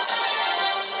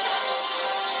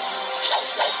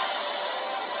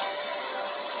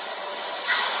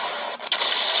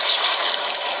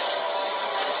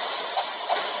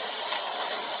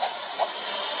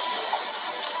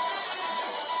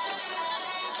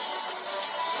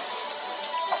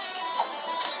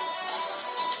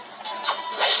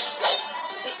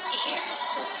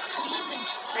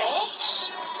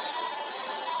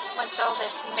 Once all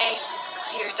this mess is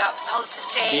cleared up, I'll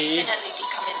definitely be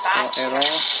coming back here.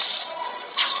 Arrow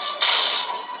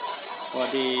for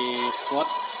the sword.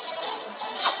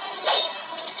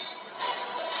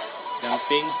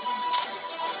 Jumping.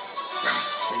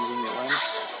 Changing the one.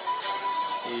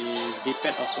 The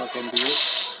D-pad also can be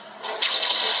used.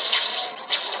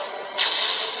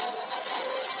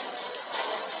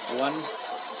 One.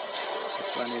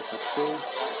 This one is a 2.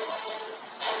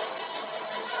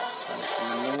 This one is a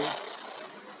menu.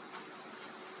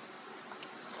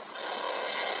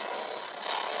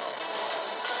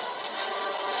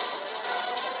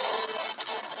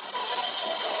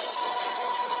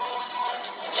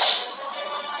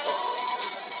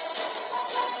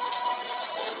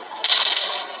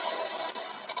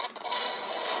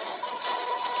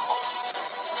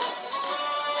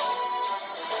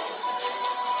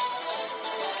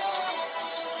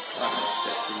 What is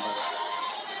that symbol?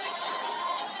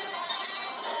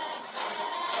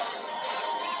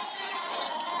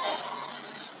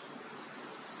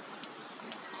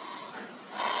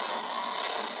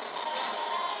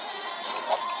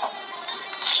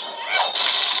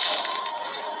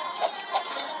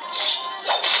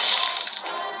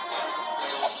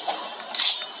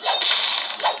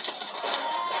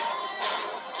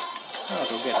 How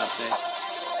to get up there?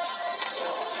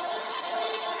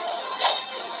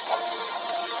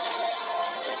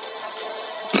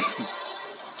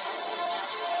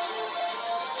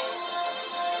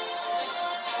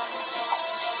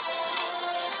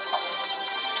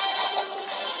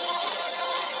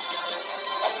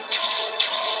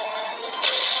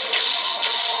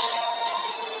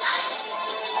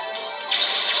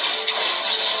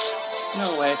 No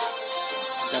way.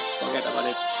 Just forget about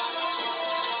it.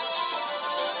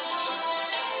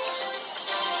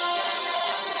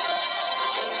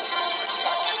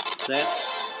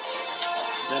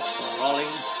 That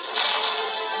rolling.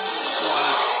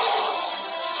 Wow.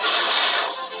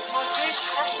 Mordu's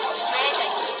curse is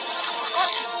spreading. I've got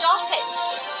to stop it.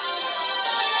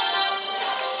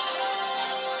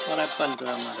 What happened to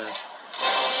her mother?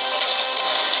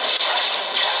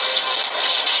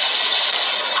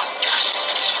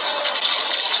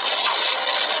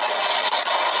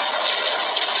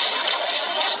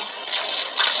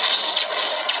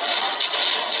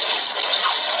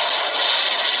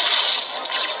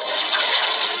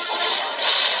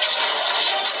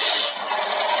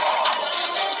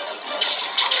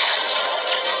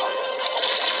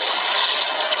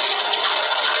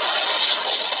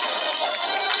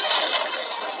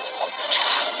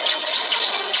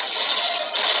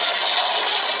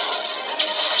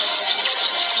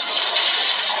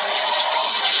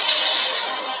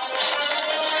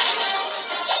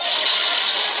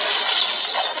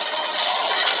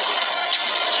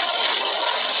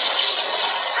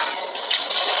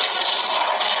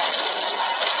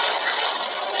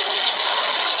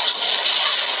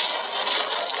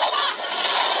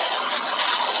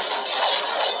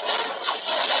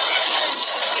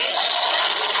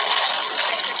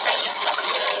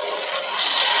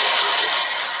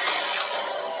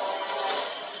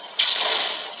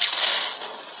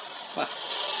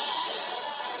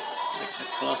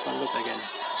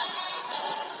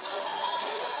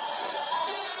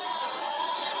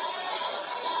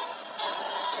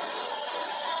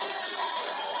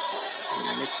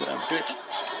 to upgrade.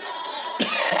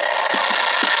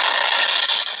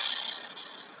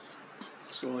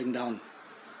 Slowing down.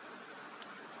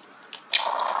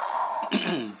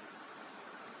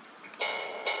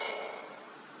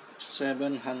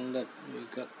 700. We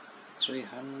got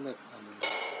 300.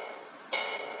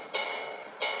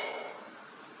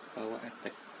 Power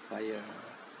attack fire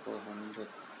 400.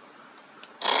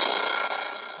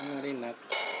 Very not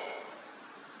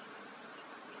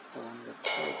 400.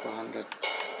 Oh, 400.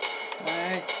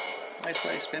 Why so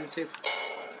expensive?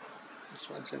 This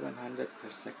one 700 per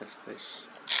second stage.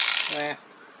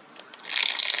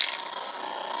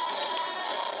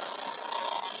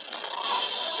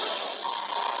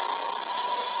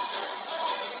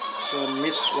 So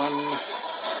miss one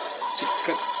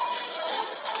secret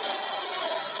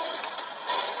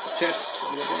chest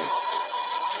over there.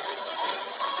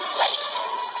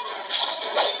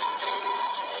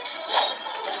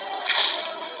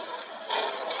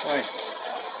 Why?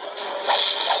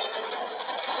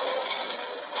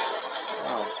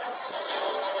 Wow.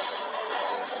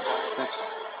 Save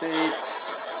state.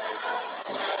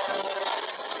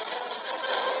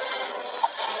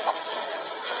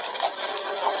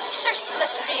 They're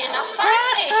slippery enough,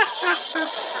 aren't they?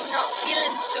 I'm not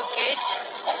feeling so good.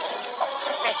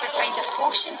 I'd better find a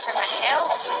potion for my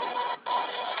health.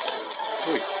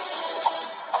 Oi.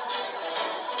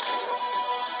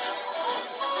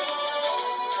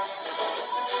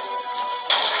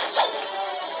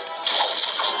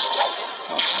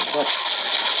 Oh, my God.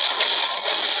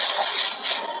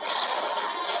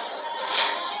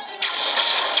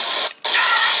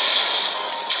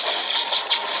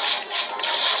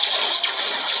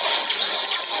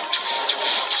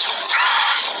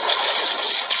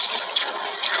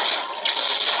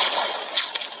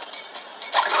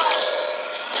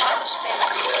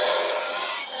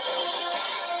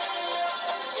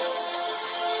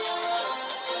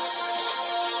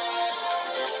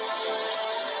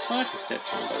 What is that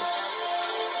symbol?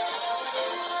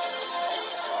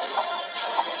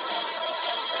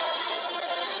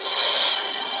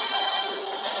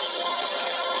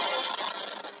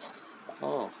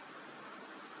 Oh.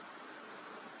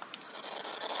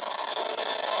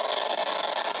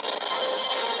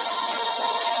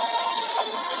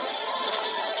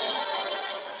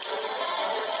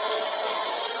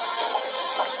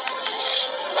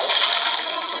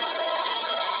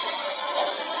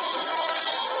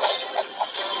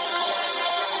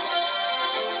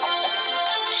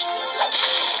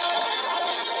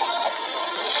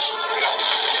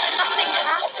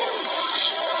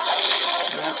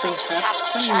 Nothing Just have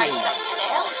to try happened. something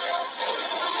else.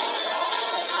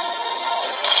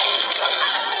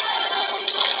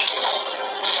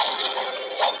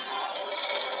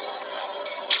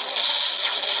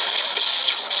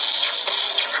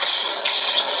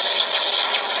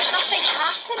 Nothing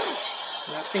happened.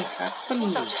 Nothing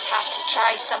Suppose I'll happened. just have to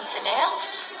try something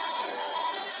else.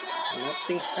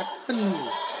 Nothing happened.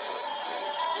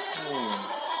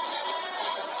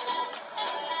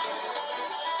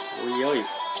 Oi, oi.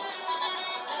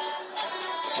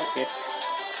 Okay.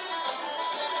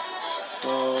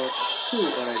 So 2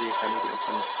 already can be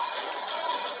opened.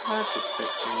 What is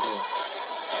that symbol?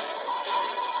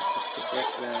 Supposed to break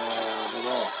the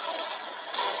wall.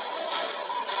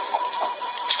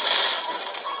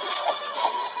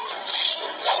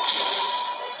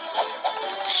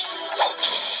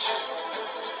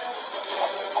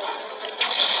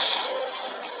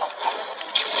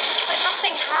 But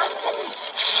nothing happened.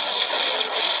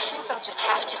 Suppose I'll just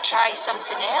have to try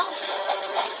something else.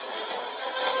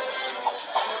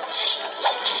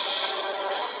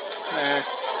 Nah.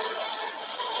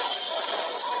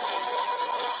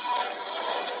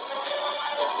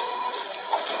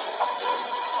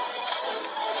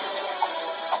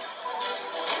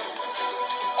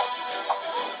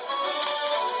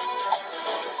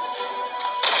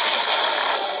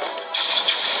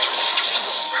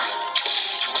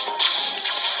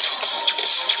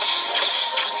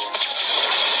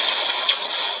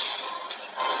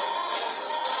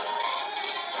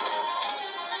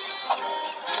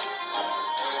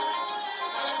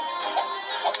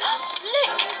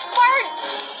 Look! Birds!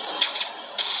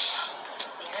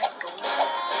 There I go.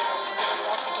 Talking to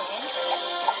myself again.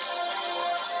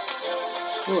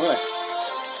 What?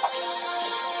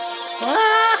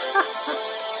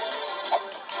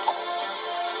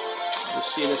 You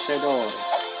see the shadow.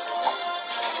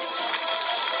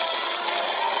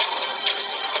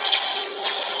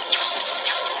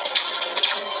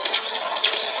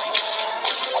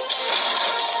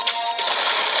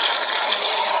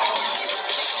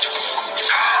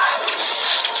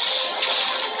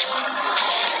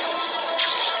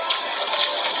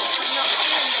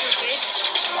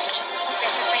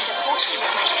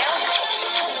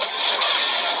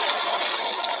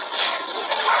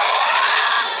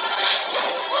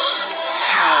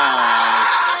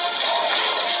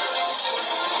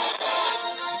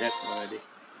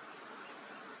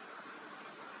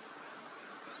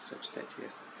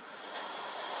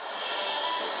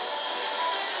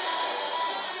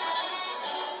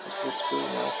 Let's go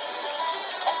now.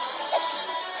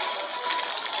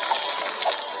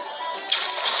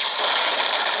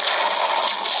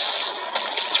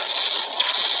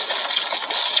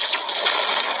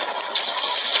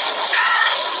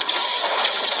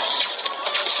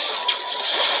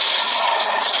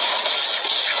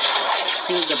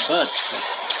 Kill the bird.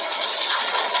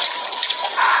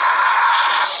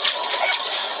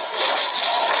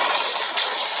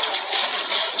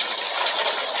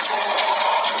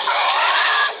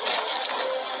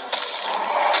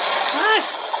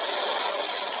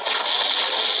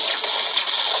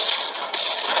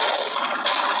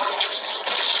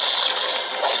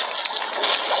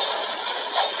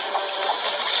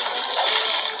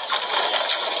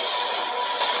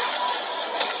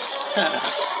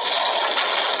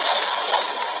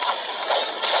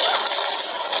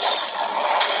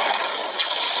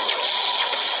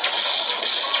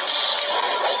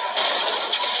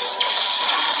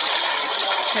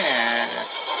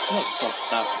 Not so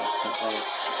tough after all.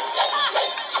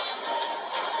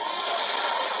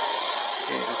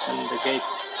 Okay, open the gate.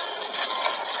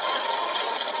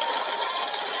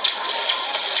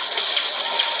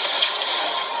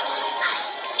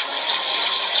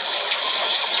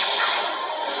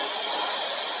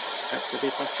 Have to be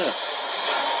faster.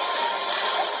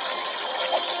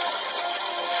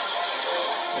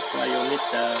 That's why you need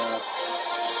the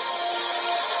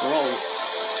roll.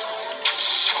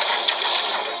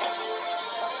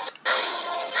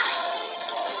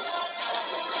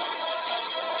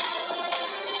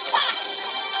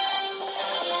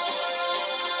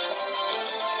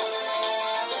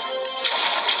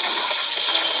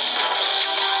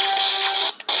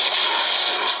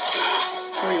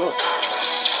 There you go.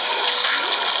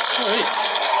 Oh, hey.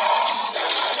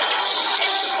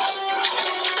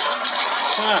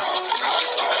 Ah,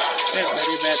 that's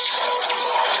very bad.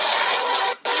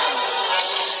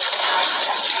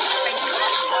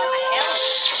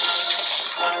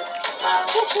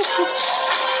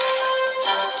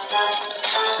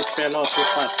 This fellow too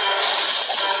fast.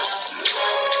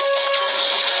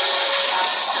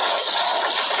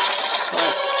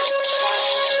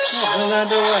 Oh,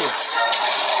 another one.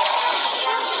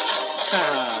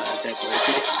 Ah, that was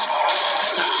it.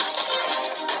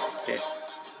 Okay,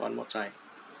 one more try.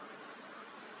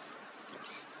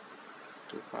 Yes,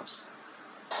 too fast.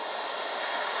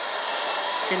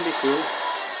 Can be cool.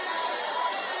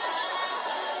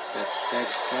 Set that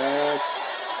first.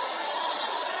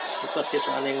 Because he's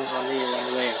running only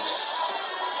one way.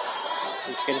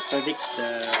 You can predict the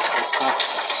path.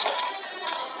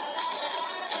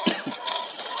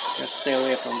 Just stay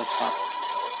away from the path.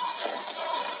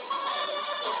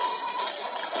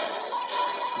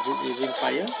 Is it using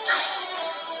fire?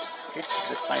 Okay,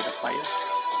 the side of fire.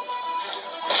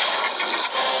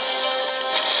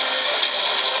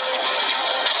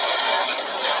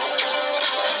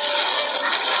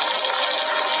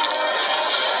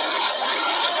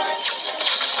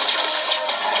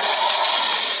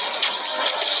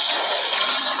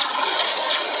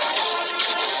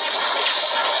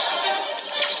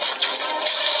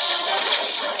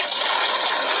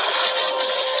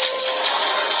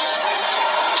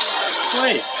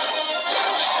 Wait!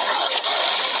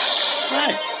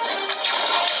 Why?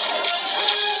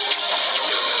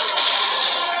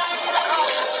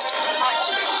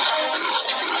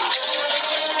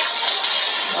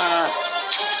 Ah.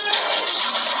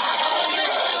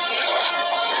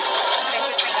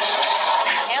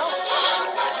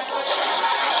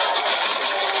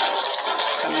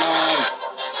 Come on!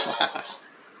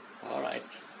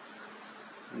 Alright.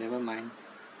 Never mind.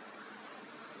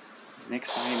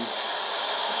 Next time.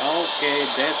 Okay,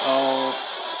 that's all.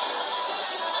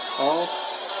 Oh,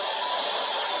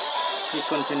 we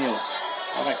continue.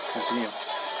 Alright, continue.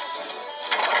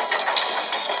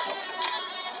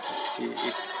 Let's see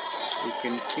if we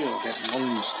can kill that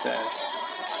monster.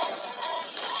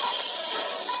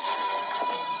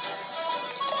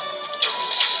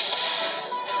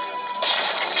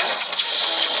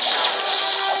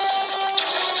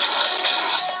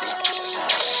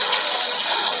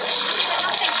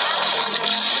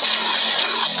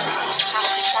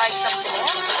 Try something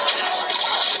else.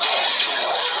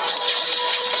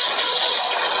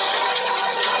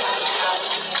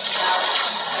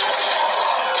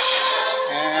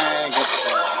 Good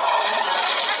one.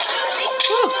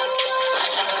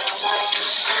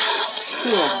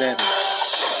 Two of them.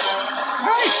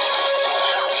 Right.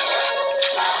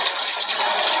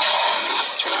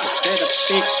 Instead of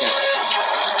picture.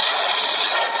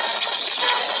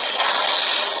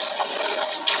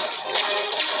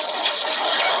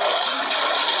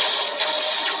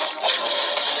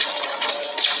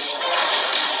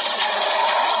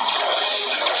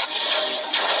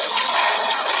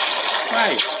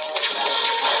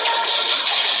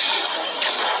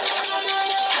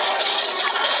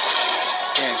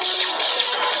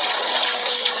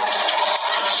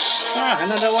 Ah,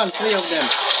 another one, 3 of them.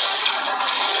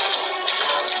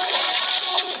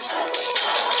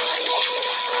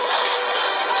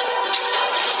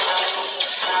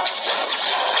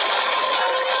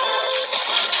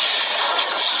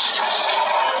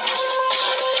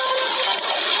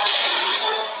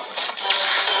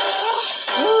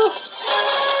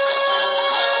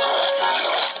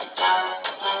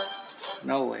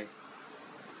 No way.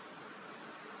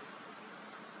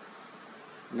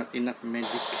 Not enough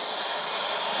magic.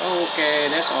 Okay,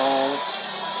 that's all.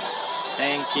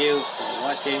 Thank you for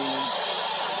watching.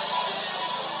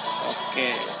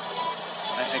 Okay,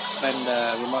 I explain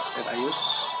the remote that I use.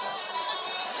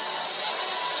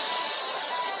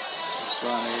 This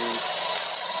one is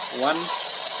 1.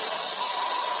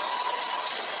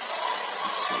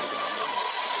 Let's see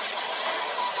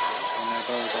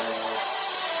enable the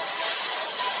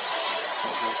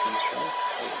toggle control.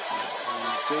 So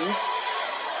 2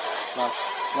 plus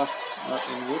not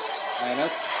in use,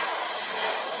 minus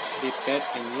D-pad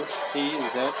in use, C,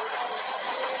 Z,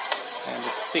 and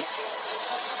the stick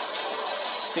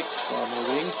for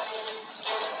moving,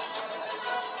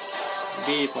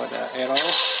 B for the arrow,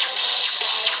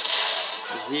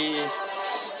 Z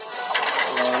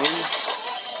rolling,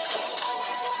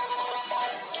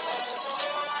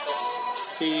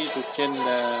 C to change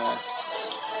the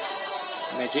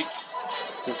magic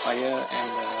to fire,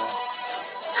 and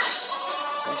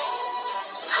okay.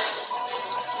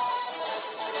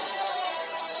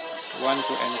 1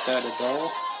 to enter the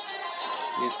door.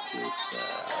 This is the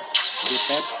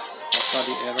D-pad, also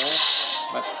the arrow,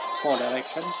 but 4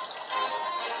 direction.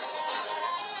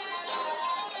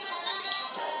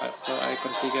 So I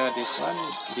configure this one,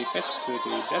 D-pad to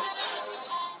the left,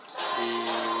 the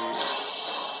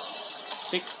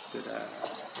stick to the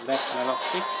left analog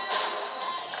stick,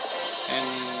 and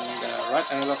the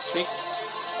right analog stick.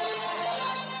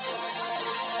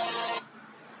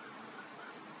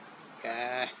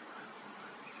 Yeah,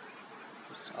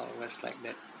 it's always like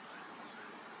that.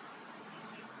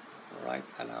 Right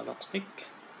analog stick.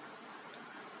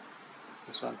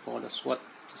 This one for the sword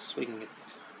to swing it.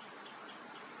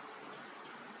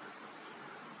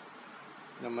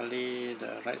 Normally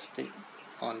the right stick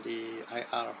on the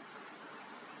IR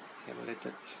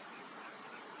emulated,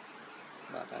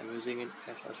 but I'm using it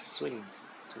as a swing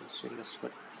to swing the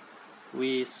sword.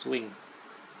 We swing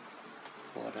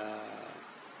for the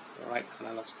right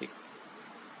analog stick.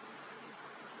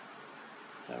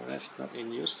 The rest not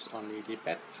in use on the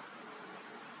D-pad.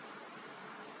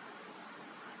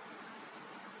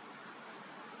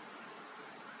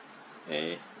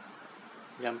 A,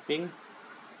 jumping.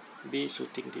 B,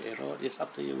 shooting the arrow. It's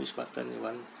up to you which button you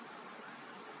want,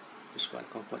 which one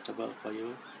comfortable for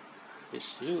you.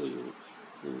 It's you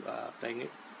who are playing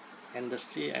it. And the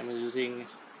C, I'm using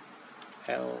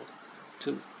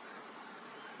L2,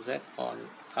 Z on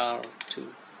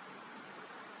R2.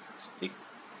 Stick,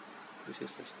 this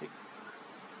is the stick.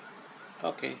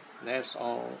 Okay, that's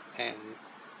all. And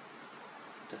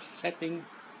the setting,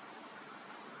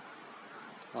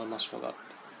 almost forgot.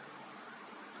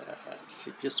 The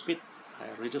CPU speed,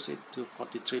 I reduce it to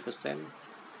 43%.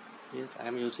 If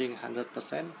I'm using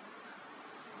 100%,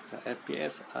 the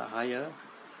FPS are higher,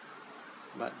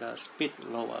 but the speed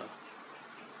lower,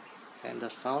 and the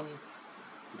sound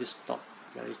distort,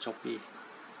 very choppy.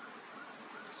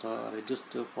 So reduce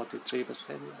to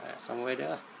 43%, somewhere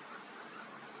there.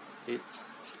 It's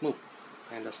smooth,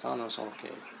 and the sound is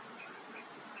okay.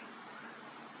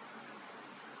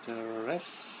 The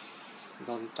rest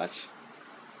don't touch.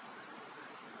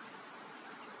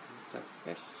 The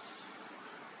rest,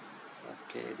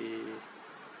 okay. The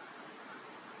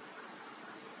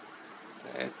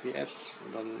FPS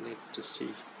don't need to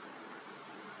see.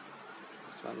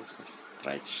 This one is a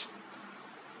stretch.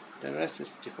 The rest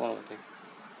is default, I think.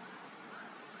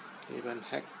 Even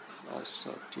hack is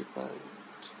also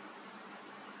default.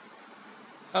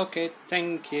 Okay,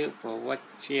 thank you for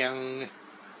watching.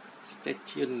 Stay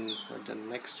tuned for the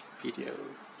next video.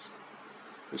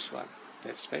 Which one?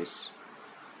 Dead Space?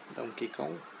 Donkey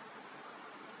Kong?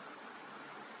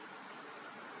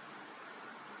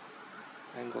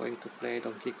 I'm going to play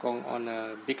Donkey Kong on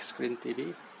a big screen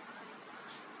TV,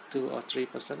 2 or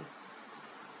 3%.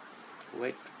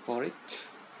 Wait for it.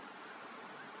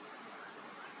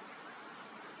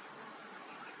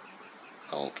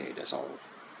 Okay, that's all.